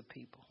multitudes of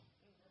people?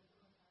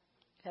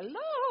 Hello?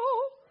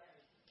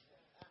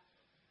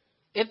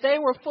 If they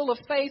were full of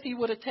faith, he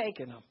would have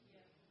taken them.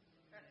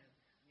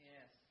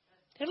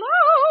 Hello?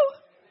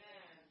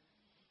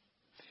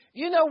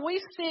 You know, we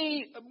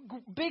see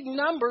big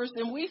numbers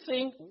and we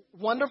think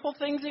wonderful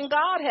things in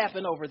God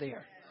happen over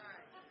there.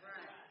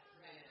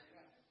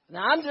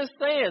 Now, I'm just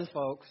saying,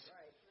 folks.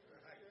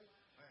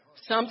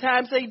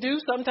 Sometimes they do,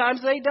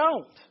 sometimes they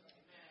don't.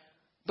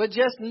 But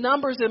just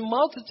numbers and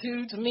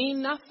multitudes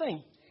mean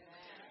nothing.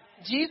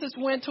 Jesus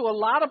went to a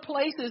lot of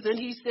places and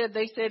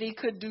they said he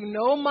could do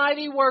no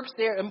mighty works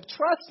there. And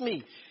trust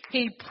me,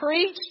 he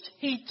preached,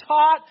 he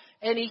taught,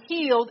 and he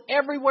healed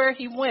everywhere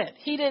he went.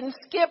 He didn't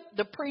skip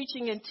the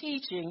preaching and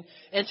teaching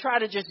and try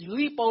to just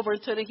leap over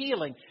to the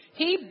healing.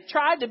 He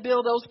tried to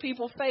build those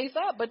people's faith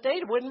up, but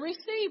they wouldn't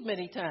receive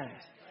many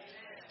times.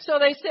 So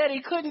they said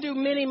he couldn't do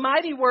many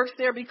mighty works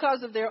there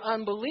because of their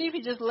unbelief.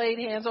 He just laid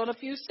hands on a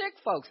few sick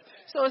folks.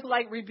 So it's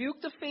like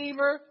rebuke the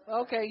fever.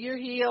 Okay, you're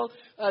healed.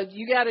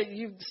 You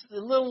a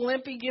little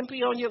limpy,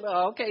 gimpy on your,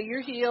 okay,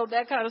 you're healed,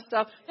 that kind of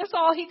stuff. That's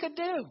all he could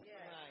do.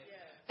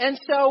 And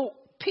so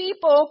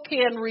people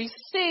can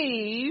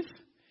receive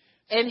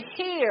and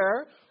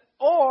hear,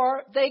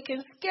 or they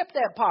can skip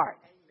that part.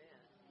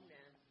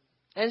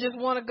 And just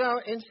want to go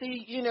and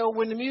see, you know,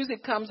 when the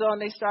music comes on,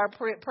 they start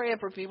praying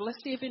for people. Let's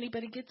see if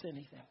anybody gets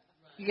anything.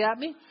 You got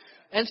me?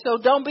 And so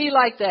don't be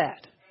like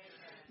that.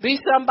 Be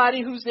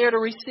somebody who's there to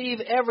receive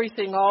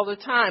everything all the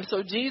time.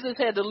 So Jesus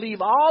had to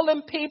leave all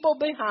them people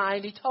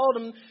behind. He told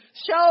them,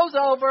 show's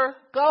over.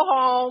 Go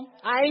home.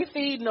 I ain't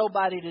feeding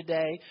nobody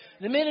today.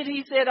 The minute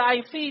he said, I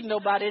ain't feeding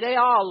nobody, they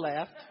all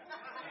left.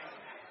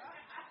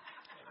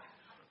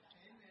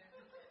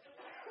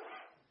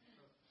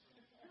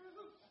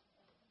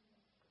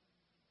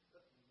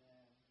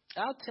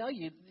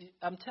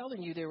 I'm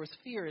telling you, there was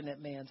fear in that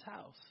man's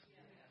house.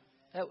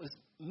 That was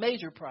a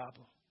major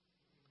problem.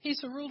 He's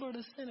the ruler of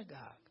the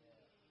synagogue.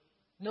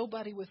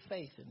 Nobody with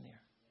faith in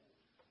there.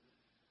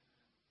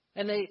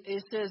 And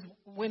it says,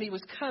 when he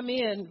was come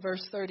in,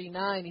 verse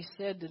 39, he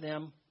said to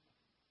them,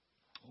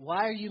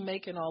 why are you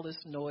making all this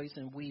noise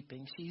and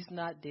weeping? She's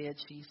not dead,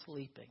 she's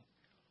sleeping.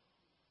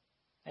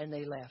 And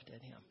they laughed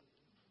at him.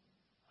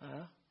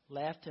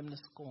 Laughed him to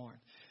scorn.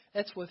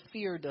 That's what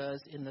fear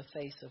does in the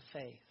face of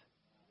faith.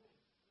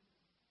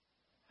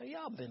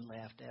 Y'all been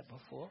laughed at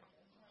before.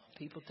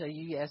 People tell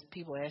you,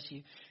 people ask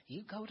you,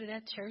 you go to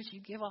that church,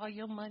 you give all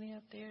your money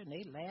up there, and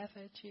they laugh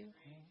at you.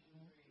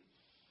 Mm-hmm.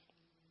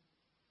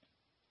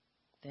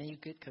 Then you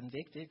get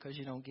convicted because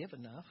you don't give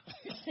enough.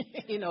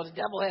 You know, the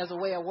devil has a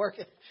way of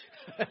working.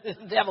 The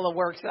devil will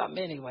work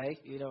something anyway,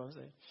 you know what I'm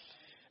saying.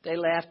 They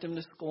laughed him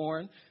to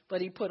scorn,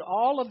 but he put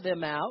all of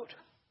them out.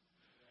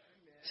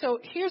 So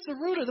here's the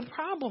root of the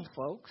problem,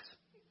 folks.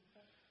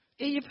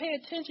 If you pay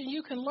attention,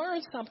 you can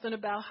learn something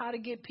about how to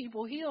get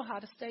people healed, how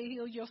to stay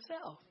healed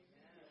yourself.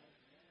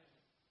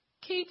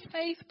 Keep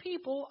faith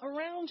people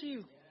around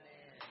you.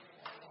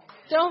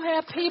 Don't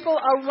have people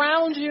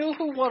around you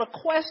who want to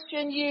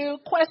question you.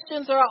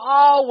 Questions are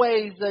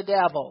always the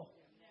devil.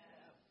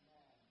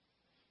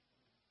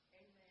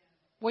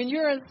 When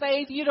you're in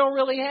faith, you don't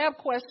really have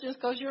questions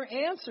because your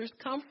answers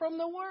come from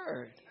the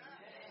Word.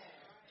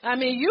 I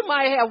mean, you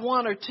might have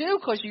one or two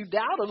because you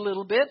doubt a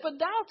little bit, but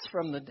doubt's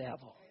from the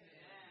devil.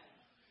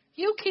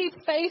 You keep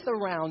faith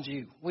around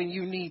you when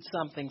you need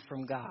something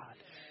from God.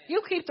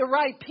 You keep the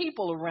right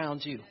people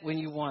around you when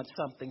you want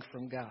something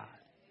from God.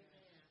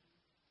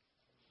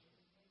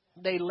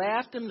 They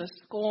laughed him to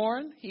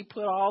scorn. He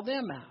put all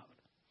them out.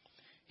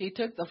 He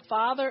took the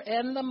father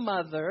and the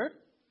mother,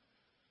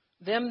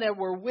 them that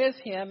were with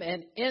him,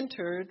 and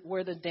entered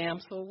where the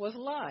damsel was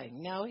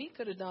lying. Now, he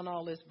could have done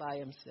all this by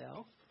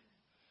himself.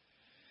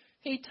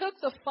 He took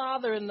the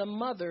father and the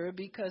mother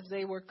because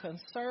they were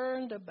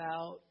concerned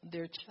about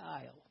their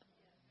child.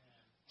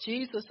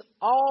 Jesus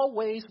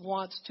always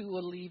wants to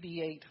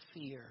alleviate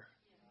fear.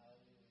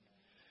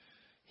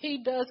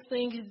 He does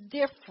things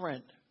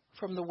different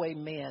from the way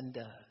man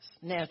does,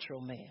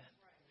 natural man.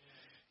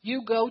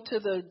 You go to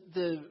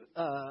the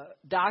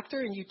doctor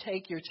and you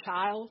take your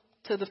child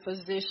to the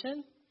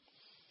physician.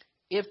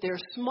 If they're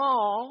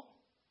small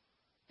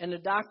and the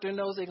doctor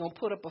knows they're going to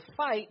put up a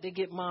fight, they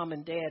get mom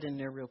and dad in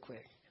there real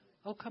quick.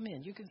 Oh, come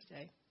in, you can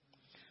stay.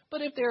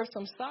 But if they're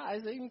some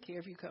size, they don't care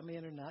if you come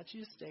in or not.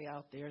 You stay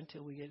out there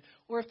until we get,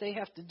 or if they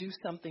have to do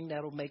something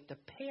that'll make the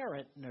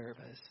parent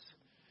nervous,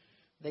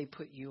 they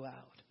put you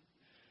out.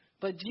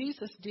 But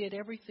Jesus did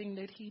everything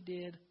that he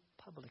did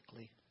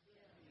publicly.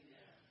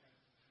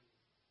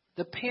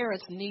 The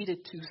parents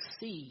needed to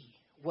see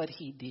what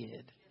he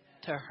did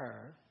to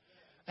her,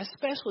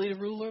 especially the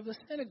ruler of the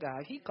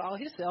synagogue. He called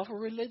himself a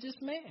religious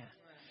man.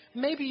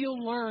 Maybe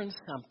you'll learn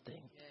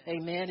something,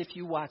 amen, if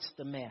you watch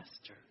the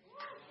Master.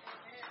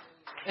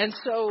 And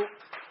so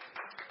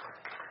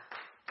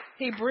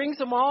he brings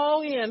them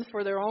all in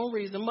for their own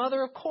reason. The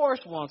mother, of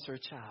course, wants her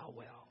child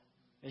well,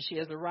 and she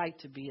has a right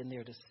to be in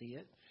there to see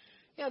it.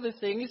 The other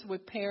thing is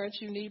with parents,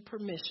 you need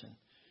permission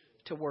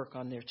to work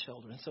on their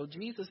children. So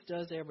Jesus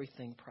does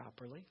everything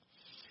properly.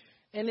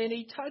 And then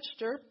he touched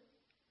her.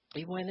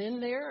 He went in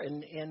there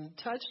and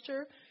touched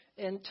her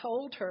and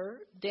told her,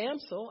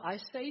 damsel, I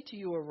say to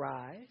you,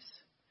 arise.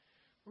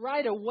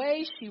 Right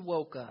away she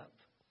woke up.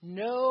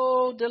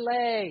 No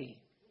delay.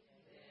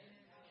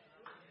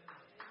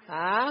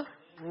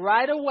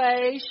 Right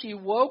away she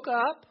woke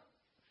up.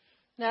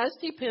 Now, this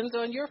depends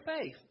on your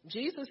faith.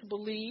 Jesus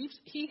believes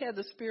he had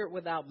the Spirit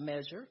without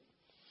measure.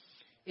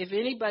 If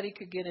anybody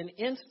could get an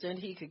instant,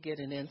 he could get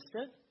an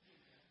instant.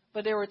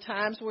 But there were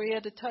times where he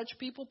had to touch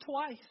people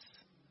twice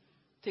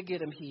to get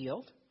them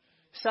healed.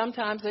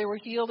 Sometimes they were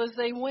healed as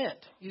they went.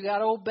 You got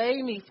to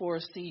obey me for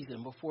a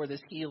season before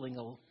this healing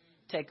will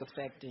take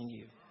effect in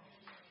you.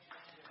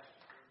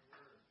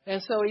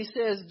 And so he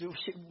says,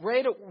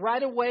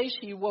 right away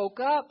she woke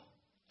up.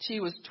 She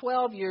was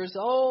 12 years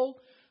old.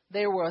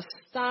 They were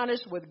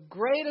astonished with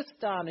great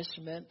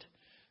astonishment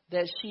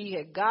that she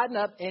had gotten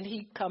up, and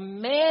he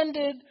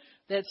commanded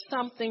that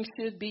something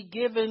should be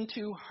given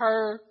to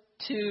her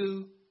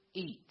to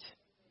eat.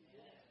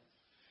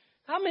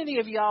 How many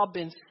of y'all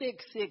been sick?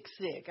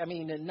 I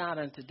mean, not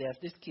unto death.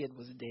 This kid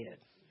was dead.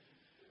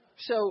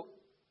 So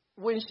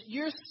when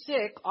you're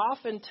sick,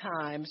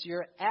 oftentimes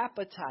your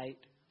appetite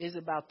is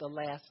about the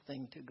last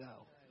thing to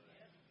go.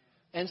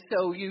 And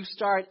so you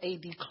start a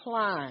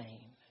decline.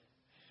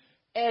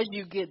 As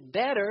you get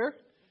better,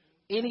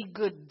 any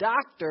good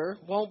doctor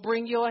won't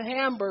bring you a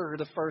hamburger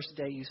the first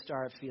day you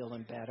start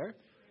feeling better.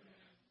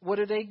 What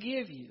do they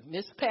give you?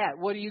 Miss Pat,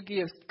 what do you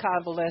give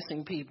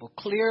convalescing people?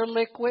 Clear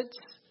liquids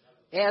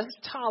as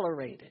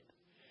tolerated.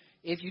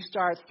 If you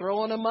start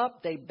throwing them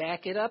up, they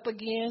back it up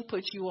again,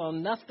 put you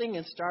on nothing,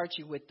 and start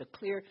you with the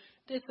clear.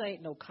 This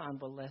ain't no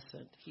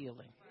convalescent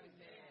healing.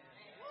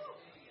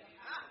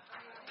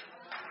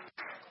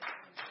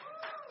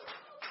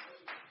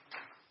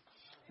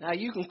 Now,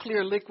 you can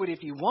clear liquid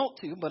if you want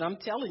to, but I'm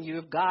telling you,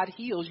 if God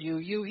heals you,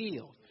 you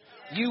heal.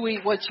 You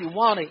eat what you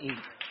want to eat.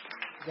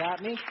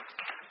 Got me?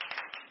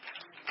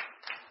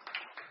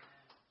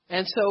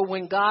 And so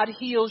when God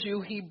heals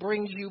you, he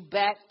brings you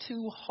back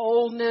to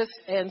wholeness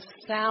and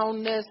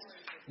soundness,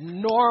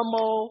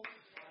 normal,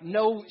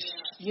 no,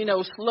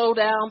 slow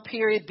down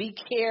period, be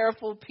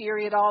careful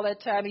period, all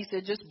that time. He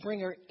said, just bring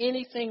her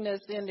anything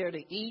that's in there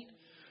to eat.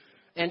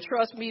 And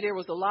trust me, there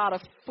was a lot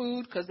of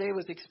food because they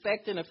was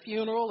expecting a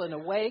funeral and a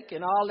wake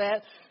and all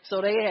that.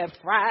 So they had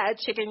fried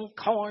chicken,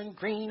 corn,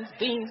 greens,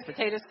 beans,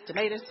 potatoes,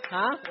 tomatoes,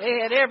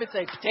 They had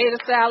everything, potato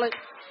salad.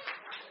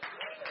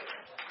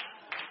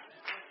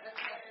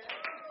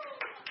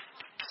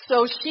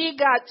 So she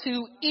got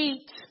to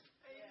eat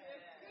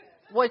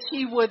what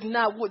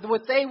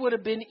they would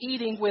have been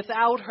eating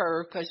without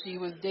her because she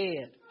was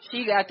dead.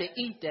 She got to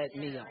eat that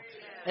meal.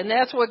 And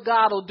that's what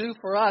God will do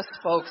for us,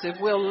 folks. If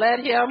we'll let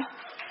him,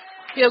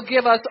 he'll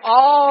give us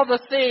all the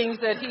things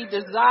that he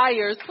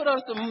desires. Put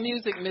on some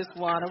music, Miss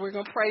Juana. We're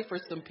going to pray for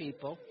some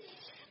people.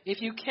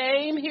 If you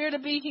came here to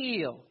be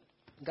healed,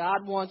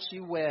 God wants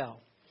you well.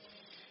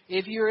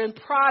 If you're in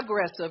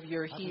progress of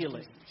your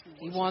healing,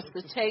 he wants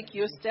to take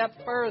you a step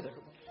further.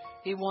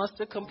 He wants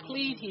to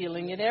complete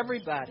healing in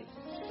everybody.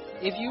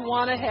 If you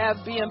want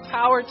to be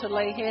empowered to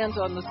lay hands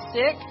on the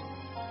sick,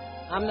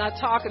 I'm not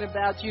talking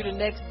about you the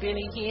next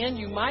Benny Hinn.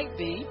 You might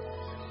be.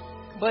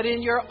 But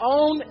in your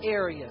own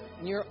area,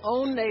 in your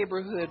own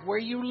neighborhood where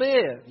you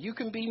live, you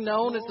can be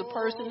known as the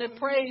person that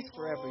prays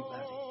for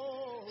everybody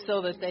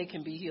so that they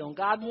can be healed.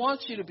 God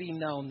wants you to be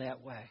known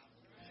that way.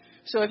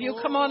 So if you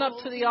come on up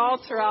to the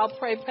altar, I'll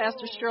pray,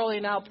 Pastor Shirley,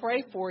 and I'll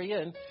pray for you,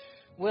 and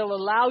we'll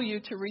allow you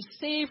to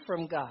receive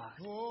from God.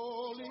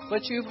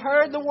 But you've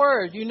heard the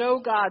word. You know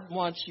God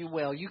wants you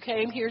well. You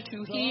came here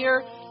to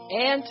hear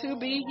and to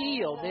be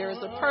healed. There is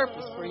a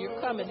purpose for your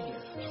coming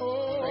here.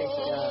 Praise